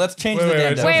 Right? Let's change the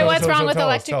definition. Wait, what's wrong with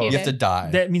electrocuted? You have to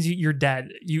die. That means you're dead.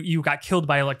 You got killed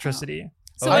by electricity.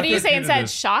 So what do you say instead?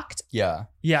 Shocked? Yeah.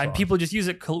 Yeah, and people just use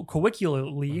it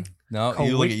colloquially. No,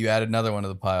 you added another one to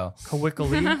the pile.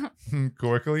 Colloquially.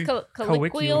 Colloquially. That's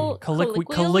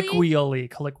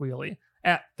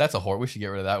a whore. We should get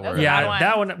rid of that word. Yeah,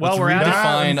 that one. Well, we're at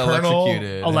define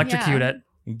electrocuted. Electrocute it.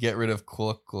 Get rid of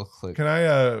Can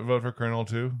I vote for Colonel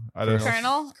too?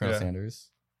 Colonel Sanders.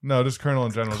 No, just Colonel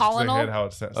in general. Colonel? Just hate how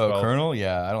it's spelled. Oh, Colonel?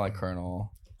 Yeah, I don't like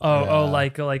Colonel.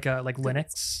 Like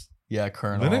Linux. Yeah,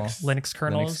 Colonel. Linux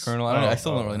kernels. Linux kernel. I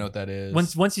still don't really know what that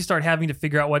is. Once you start having to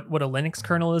figure out what a Linux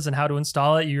kernel is and how to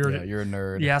install it, you're a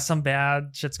nerd. Yeah, some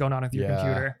bad shit's going on with your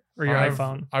computer or your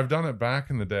iPhone. I've done it back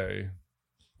in the day.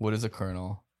 What is a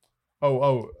kernel?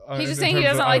 He's just saying he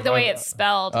doesn't like the way it's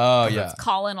spelled. Oh yeah, it's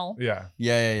colonel.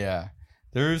 Yeah.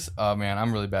 There's man,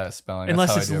 I'm really bad at spelling.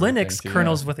 Unless it's Linux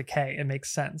kernels with a K, it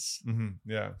makes sense. Mm-hmm.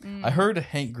 Yeah. I heard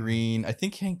Hank Green.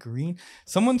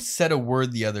 Someone said a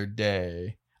word the other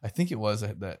day. I think it was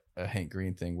a Hank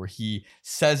Green thing where he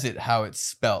says it how it's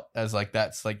spelt as like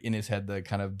that's like in his head the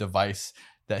kind of device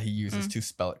that he uses to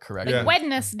spell it correctly. Like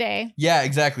Wednesday. Yeah,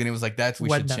 exactly. And it was like we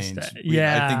should change.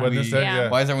 I think Wednesday.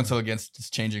 Why is everyone so against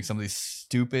just changing some of these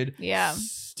stupid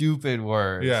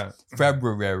words? Yeah.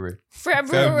 February.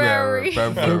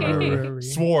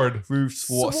 Sword.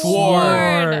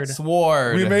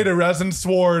 We made a resin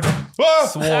sword.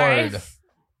 Sword.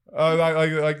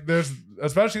 Like there's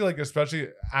especially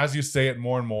as you say it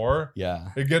more and more,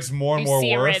 it gets more and more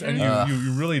worse, and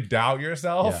you really doubt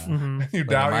yourself. Yeah. Mm-hmm. You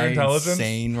doubt your intelligence.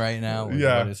 Insane right now.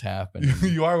 What is happening?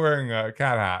 You are wearing a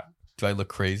cat hat. Do I look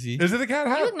crazy? Is it a cat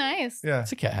hat? You look nice. Yeah,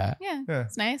 it's a cat hat. Yeah,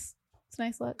 it's nice. It's a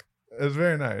nice look. It's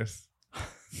very nice.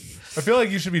 I feel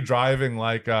like you should be driving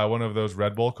like one of those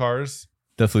Red Bull cars.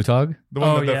 The Flutog? The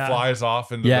one that flies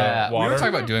off into the water. We were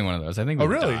talking about doing one of those. I think we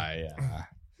would really? die. Yeah.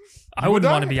 I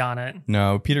wouldn't want to be on it.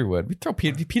 No, Peter would. We'd throw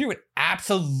Peter. Peter would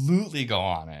absolutely go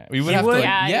on it. We would have to. We'd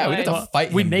have to fight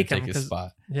him to take his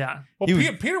spot. Yeah. Well,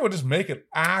 Peter would just make it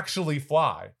actually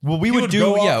fly. Well, we would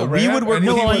do. Yeah, we would work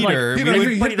with Peter.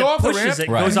 He'd go off the ramp. It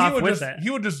goes off with it. He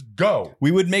would just go.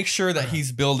 We would make sure that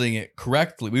he's building it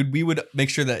correctly. We would make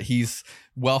sure that he's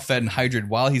well fed and hydrated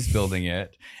while he's building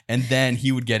it, and then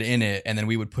he would get in it, and then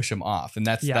we would push him off, and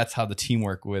that's how the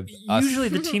teamwork with us. Usually,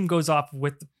 the team goes off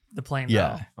with the plane.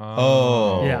 Yeah.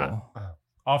 Though. Yeah.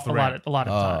 Off the ramp. A lot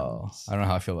of times. I don't know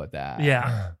how I feel about that.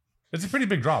 Yeah. It's a pretty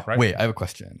big drop, right? Wait, I have a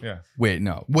question. Yeah. Wait,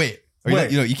 no. Wait.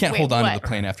 You can't hold on to the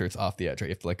plane after it's off the edge, right?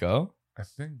 You have to let go? I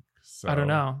think so. I don't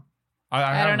know.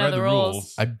 I don't know the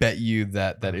rules. I bet you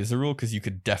that is a rule because you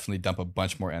could definitely dump a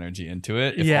bunch more energy into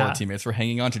it if all the teammates were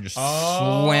hanging on to just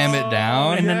slam it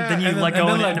down. And then you let go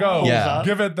and let go. Yeah.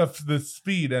 Give it the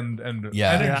speed and energy.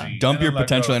 Yeah. Dump your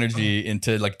potential energy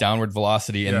into like downward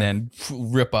velocity and then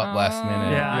rip up last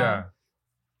minute. Yeah.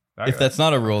 If that's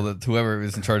not a rule, that whoever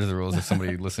is in charge of the rules, if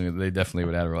somebody listening, they definitely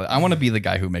would add a rule. I want to be the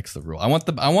guy who makes the rule. I want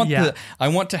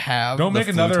to have. Don't make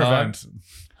another event.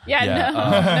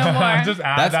 No more. Just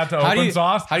add that to Open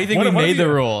Sauce. How do you think we made the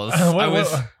rules?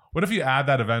 What if you add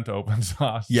that event to Open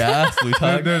Sauce? Yeah,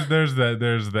 there's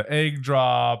the egg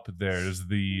drop. There's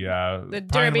the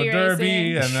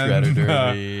derby, and then shredder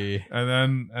derby,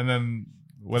 and then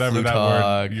whatever that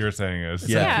word you're saying is.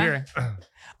 Yeah.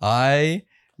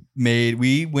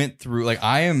 We went through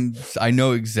I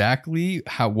know exactly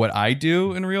what I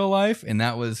do in real life, and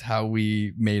that was how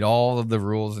we made all of the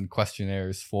rules and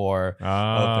questionnaires for Open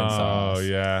Sauce. Oh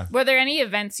yeah. Were there any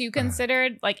events you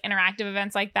considered, like interactive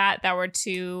events like that were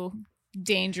too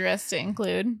dangerous to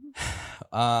include?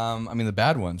 I mean, the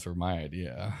bad ones were my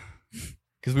idea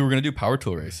because we were going to do power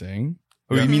tool racing.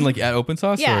 Oh, you mean like at Open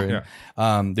Sauce? Yeah.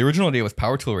 The original idea was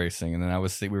power tool racing, and then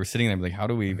we were sitting there like, how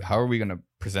are we going to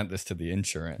present this to the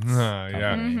insurance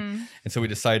company? And so we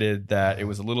decided that it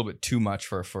was a little bit too much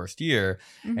for our first year,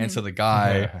 and so the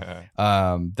guy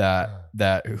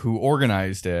who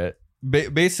organized it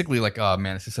basically like, oh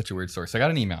man, this is such a weird story. So I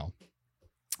got an email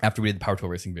after we did the power tool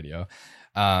racing video,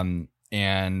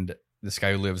 and this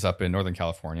guy who lives up in Northern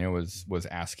California was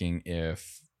asking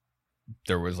if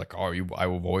there was like,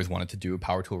 I've always wanted to do a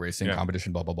power tool racing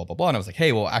competition, blah, blah, blah, blah, blah. And I was like,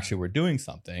 hey, well, actually, we're doing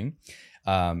something.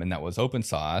 And that was Open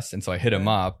Sauce. And so I hit him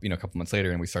up, a couple months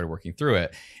later, and we started working through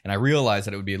it. And I realized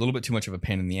that it would be a little bit too much of a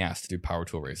pain in the ass to do power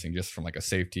tool racing, just from like a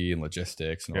safety and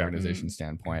logistics and organization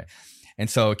standpoint. And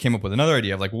so I came up with another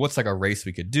idea of like, well, what's like a race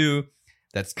we could do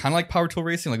that's kind of like power tool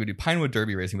racing? Like we do Pinewood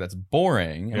Derby racing, but that's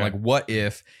boring. And like, what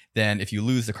if then if you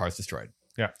lose, the car's destroyed?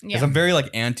 Yeah. Because I'm very like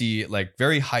anti, like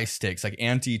very high stakes, like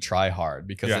anti try hard,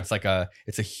 because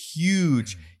it's a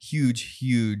huge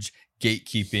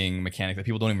gatekeeping mechanic that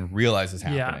people don't even realize is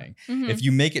happening. If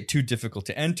you make it too difficult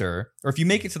to enter, or if you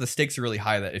make it so the stakes are really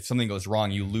high that if something goes wrong,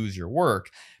 you lose your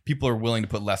work, people are willing to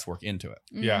put less work into it.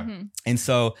 And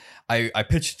so I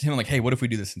pitched to him like, hey, what if we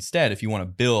do this instead? If you want to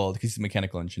build, because he's a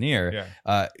mechanical engineer,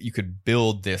 you could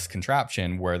build this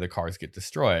contraption where the cars get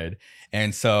destroyed.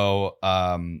 And so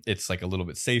it's like a little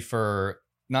bit safer.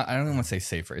 I don't even want to say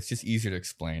safer. It's just easier to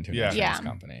explain to an insurance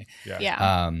company.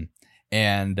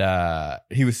 And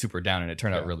he was super down, and it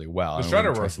turned out really well. The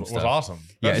shredder was awesome.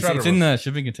 Yeah, it's in the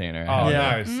shipping container. Oh,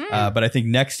 nice. But I think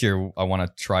next year I want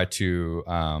to try to.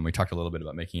 We talked a little bit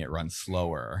about making it run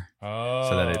slower,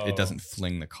 so that it doesn't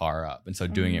fling the car up, and so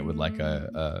doing it with like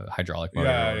a hydraulic motor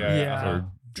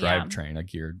or drivetrain, a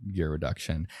gear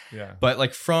reduction. But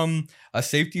like from a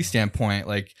safety standpoint,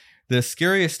 like the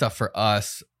scariest stuff for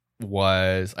us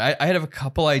was I had a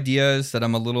couple ideas that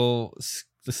I'm a little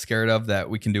scared of that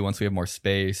we can do once we have more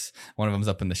space. One of them's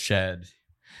up in the shed.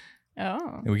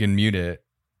 And we can mute it.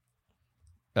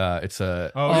 It's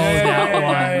a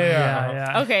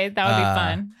yeah. Okay, that would be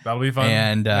fun. That'll be fun.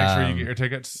 And make sure you get your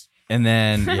tickets. And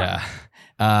then the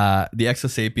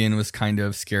Exosapien was kind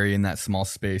of scary in that small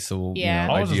space. So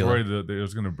I was just worried that it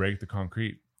was going to break the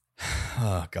concrete.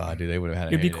 Oh god, dude, they would have had.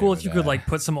 It'd be cool if you could like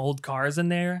put some old cars in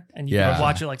there and you could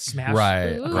watch it like smash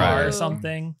a car or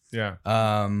something.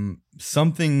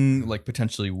 Something like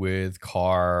potentially with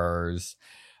cars.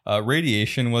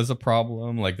 Radiation was a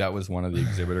problem. Like that was one of the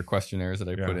exhibitor questionnaires that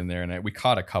I put in there, and we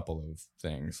caught a couple of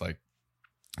things. Like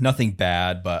nothing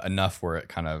bad, but enough where it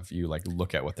kind of you like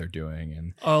look at what they're doing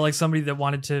and like somebody that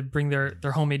wanted to bring their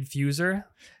homemade fuser.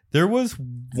 There was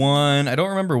one, I don't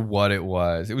remember what it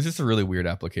was. It was just a really weird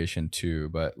application too,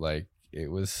 but like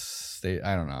it was,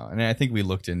 I don't know. And I think we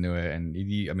looked into it, and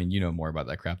you know more about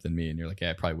that crap than me, and you're like,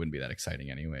 yeah, it probably wouldn't be that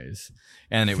exciting anyways.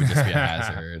 And it would just be a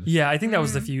hazard. Yeah, I think that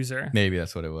was the fuser. Maybe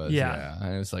that's what it was. Yeah.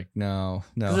 And it was like, no,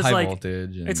 high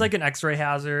voltage. It's like an X-ray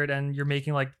hazard, and you're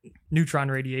making like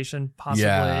neutron radiation possibly.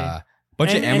 Yeah.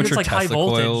 Bunch of amateur like Tesla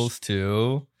coils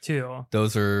too.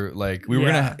 Those are like we were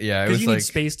gonna it was you like need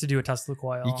space to do a Tesla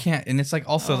coil. You can't, and it's like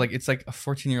also like it's like a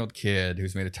 14-year-old kid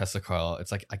who's made a Tesla coil.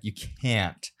 It's like you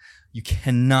cannot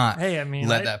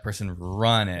let that person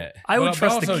run it. I would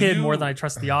trust the kid more than I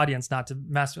trust the audience not to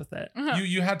mess with it.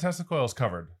 You had Tesla coils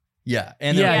covered. Yeah.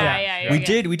 And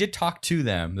we did talk to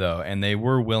them though, and they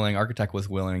were willing, Architect was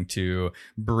willing to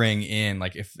bring in,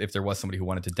 like if there was somebody who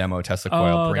wanted to demo Tesla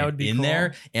coil, bring it in cool.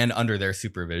 there and under their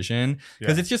supervision.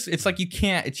 Because it's like you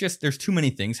can't, it's just, there's too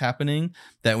many things happening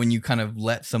that when you kind of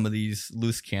let some of these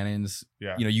loose cannons,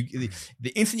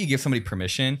 the instant you give somebody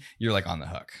permission, you're like on the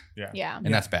hook.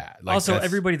 And that's bad. Like, also,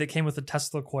 everybody that came with the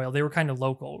Tesla coil, they were kind of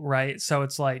local, right? So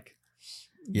it's like,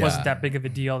 wasn't that big of a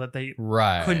deal that they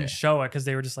couldn't show it because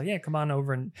they were just like, yeah, come on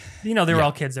over. And they were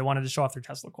all kids. They wanted to show off their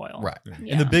Tesla coil.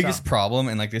 And the biggest problem,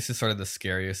 and like this is sort of the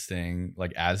scariest thing,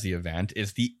 like as the event,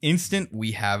 is the instant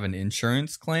we have an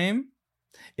insurance claim,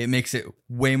 it makes it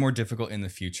way more difficult in the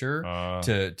future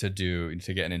to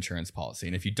get an insurance policy.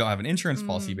 And if you don't have an insurance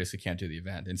policy, you basically can't do the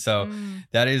event. And so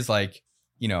that is like,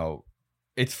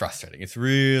 it's frustrating. It's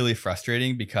really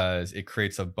frustrating because it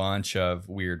creates a bunch of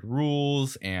weird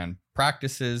rules and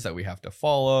practices that we have to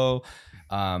follow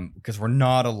because we're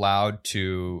not allowed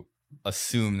to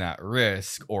assume that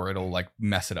risk or it'll like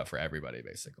mess it up for everybody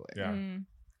basically.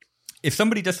 If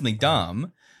somebody does something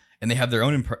dumb and they have their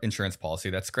own insurance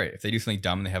policy, that's great. If they do something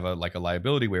dumb and they have a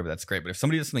liability waiver, that's great. But if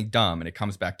somebody does something dumb and it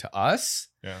comes back to us,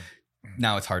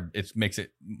 now it's hard. It makes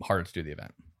it harder to do the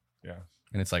event.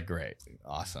 And it's like, great,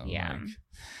 awesome. Like,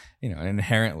 and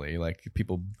inherently, like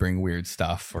people bring weird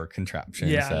stuff or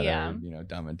contraptions that are,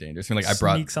 dumb and dangerous. I mean, like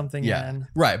sneak something in.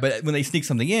 Right. But when they sneak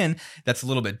something in, that's a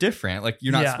little bit different. Like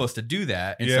you're not supposed to do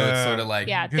that. And so it's sort of like,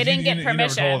 they didn't get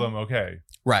permission. You never told them, okay.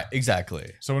 Right.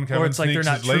 Exactly. So when Kevin sneaks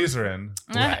his laser in.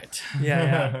 Right.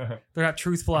 They're not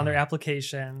truthful on their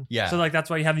application. So like, that's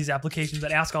why you have these applications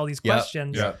that ask all these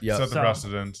questions. Set the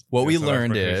precedent. What we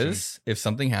learned is if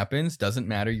something happens, doesn't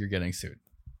matter, you're getting sued.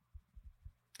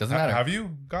 Doesn't matter. Have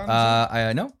you gotten sued?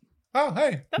 I know. Oh,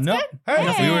 hey. That's good.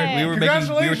 Hey.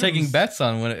 We were taking bets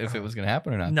on if it was going to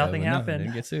happen or not. Nothing happened.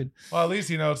 Didn't get sued. Well, at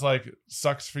least it's like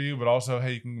sucks for you, but also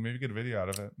hey, you can maybe get a video out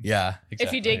of it. Yeah, exactly.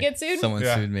 If you did get sued, someone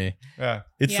sued me.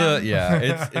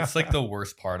 It's like the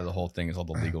worst part of the whole thing is all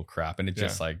the legal crap, and it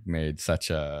just like made such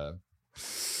a.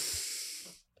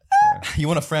 You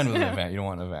want a friend with an event. You don't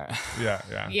want an event.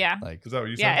 Yeah. Like, is that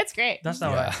what you said? Yeah, it's great. That's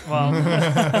not what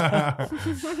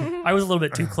I was a little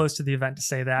bit too close to the event to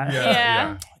say that.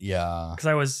 Yeah. Because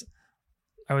I was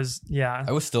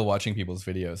I was still watching people's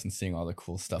videos and seeing all the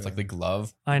cool stuff, like the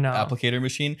glove applicator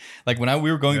machine. Like when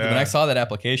I saw that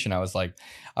application, I was like,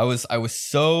 I was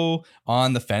so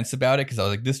on the fence about it because I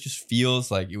was like, this just feels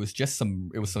like it was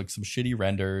like some shitty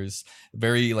renders,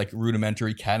 very like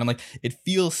rudimentary CAD. I'm like, it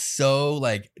feels so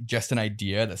like just an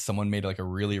idea that someone made like a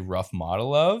really rough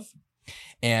model of,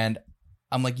 and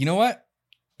I'm like, you know what?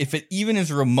 If it even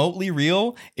is remotely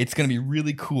real, it's going to be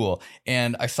really cool.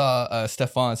 And I saw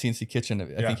Stefan CNC Kitchen. I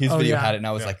think his video had it. And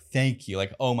I was like, thank you.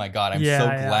 Like, oh my God, I'm so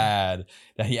glad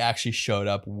that he actually showed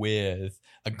up with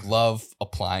a glove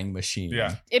applying machine.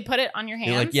 Yeah. It put it on your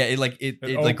hands? It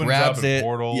like grabs it.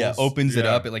 Portals. Yeah, opens it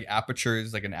up. It like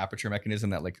apertures, like an aperture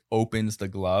mechanism that like opens the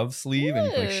glove sleeve. Ooh. And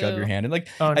you can like shove your hand in. Like,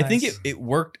 nice. I think it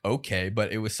worked okay,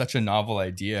 but it was such a novel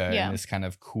idea and this kind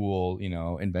of cool,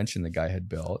 invention the guy had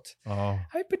built. Oh.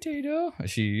 Hi, Potato. Is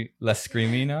she less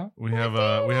screamy now? We have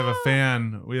a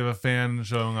fan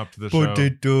showing up to the show.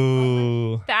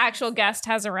 Potato. The actual guest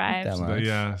has arrived.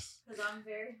 Yes. Because I'm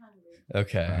very hungry.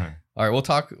 Okay. All right, we'll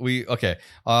talk.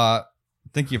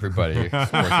 Thank you, everybody, who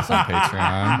supports us on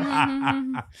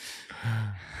Patreon.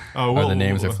 The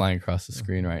names are flying across the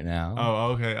screen right now.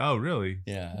 Oh, okay. Oh, really?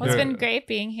 Yeah. Well, it's been great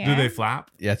being here. Do they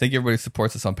flap? Yeah, thank you, everybody who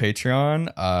supports us on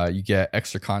Patreon. You get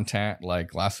extra content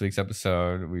like last week's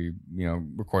episode. We,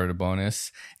 recorded a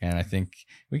bonus, and I think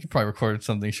we could probably record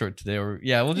something short today.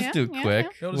 We'll just do it quick.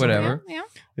 Whatever. Yeah.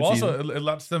 Well, also, it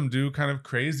lets them do kind of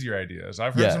crazier ideas.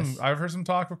 I've heard some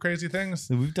talk of crazy things.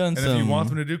 We've done some. And if you want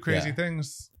them to do crazy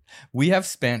things, we have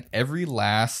spent every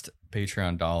last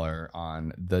Patreon dollar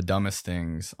on the dumbest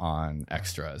things on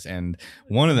extras, and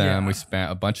one of them we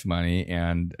spent a bunch of money,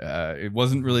 and it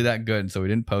wasn't really that good, so we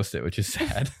didn't post it, which is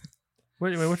sad.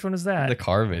 Wait, which one is that? The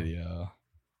car video.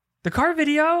 The car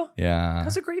video? Yeah,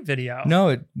 that's a great video. No,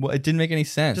 it didn't make any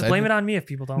sense. Just blame it on me if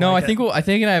people don't. No, like I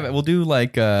think we'll do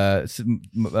like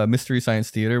Mystery Science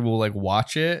Theater. We'll like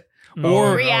watch it.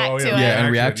 Or react to it. Yeah, and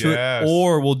react to it.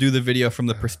 Or we'll do the video from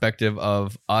the perspective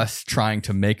of us trying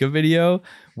to make a video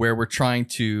where we're trying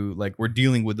to, like, we're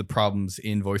dealing with the problems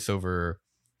in voiceover,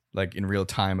 like in real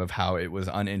time, of how it was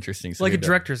uninteresting. So like a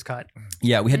director's cut.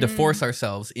 Yeah, we had to force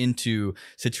ourselves into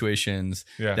situations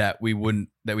that we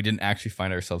didn't actually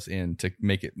find ourselves in to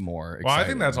make it more exciting. Well, I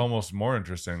think that's almost more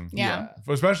interesting. Yeah.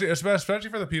 Especially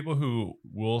for the people who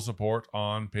will support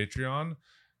on Patreon.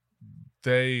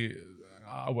 We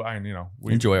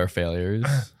enjoy our failures.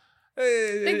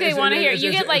 I think they want to hear.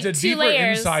 You get like it's a 2 deeper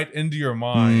layers. Insight into your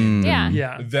mind.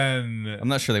 Yeah. Then I'm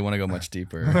not sure they want to go much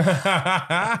deeper.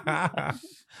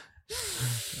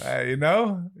 You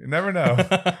never know.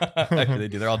 Actually, they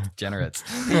do. They're all degenerates.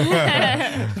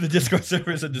 The Discord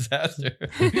server is a disaster.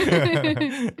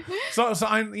 So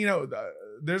I'm,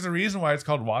 there's a reason why it's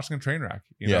called watching a train wreck.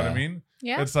 You know what I mean?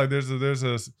 Yeah. It's like there's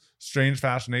a strange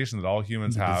fascination that all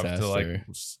humans have to like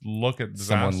look at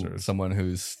disasters. Someone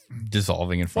who's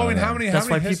dissolving in front of them. How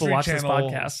many people watch this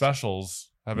podcast? Specials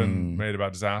have been made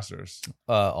about disasters.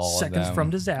 All Seconds of them. from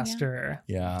disaster.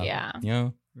 Yeah.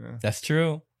 That's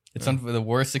true. It's the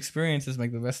worst experiences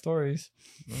make the best stories.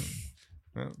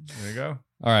 There you go.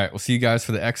 All right. We'll see you guys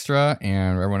for the extra,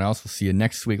 and everyone else, we'll see you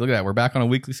next week. Look at that. We're back on a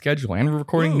weekly schedule, and we're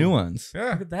recording new ones.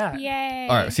 Yeah. Look at that. Yay.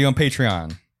 All right. See you on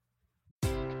Patreon.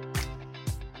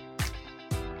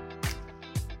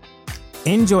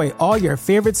 Enjoy all your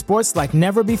favorite sports like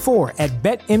never before at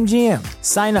BetMGM.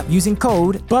 Sign up using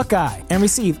code Buckeye and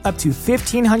receive up to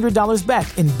 $1,500 back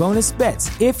in bonus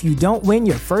bets if you don't win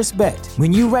your first bet.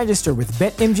 When you register with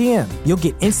BetMGM, you'll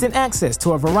get instant access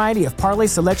to a variety of parlay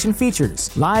selection features,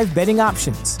 live betting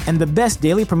options, and the best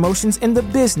daily promotions in the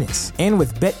business. And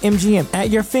with BetMGM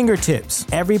at your fingertips,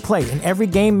 every play and every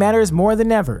game matters more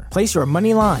than ever. Place your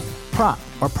money line, prop,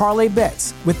 or parlay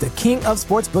bets with the king of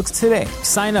sportsbooks today.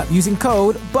 Sign up using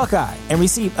code Buckeye and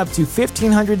receive up to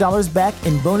 $1,500 back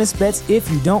in bonus bets if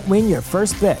you don't win your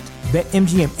first bet.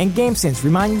 BetMGM and GameSense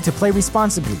remind you to play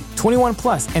responsibly. 21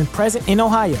 plus and present in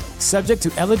Ohio, subject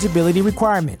to eligibility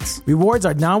requirements. Rewards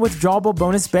are non-withdrawable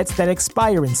bonus bets that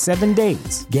expire in 7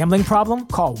 days. Gambling problem?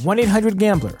 Call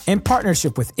 1-800-GAMBLER. In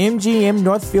partnership with MGM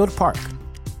Northfield Park.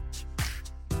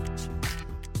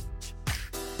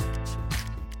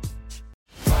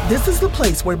 This is the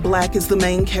place where Black is the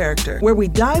main character, where we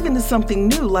dive into something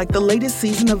new like the latest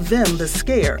season of Them, The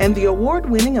Scare, and the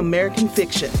award-winning American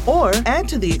Fiction. Or add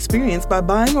to the experience by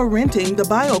buying or renting the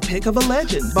biopic of a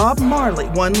legend, Bob Marley,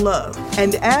 One Love.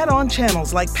 And add on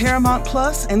channels like Paramount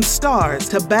Plus and Stars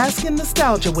to bask in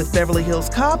nostalgia with Beverly Hills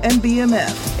Cop and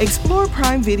BMF. Explore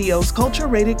Prime Video's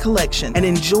culture-rated collection and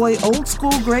enjoy old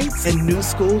school greats and new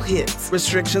school hits.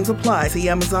 Restrictions apply. See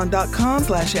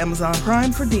Amazon.com/Amazon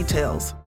Prime for details.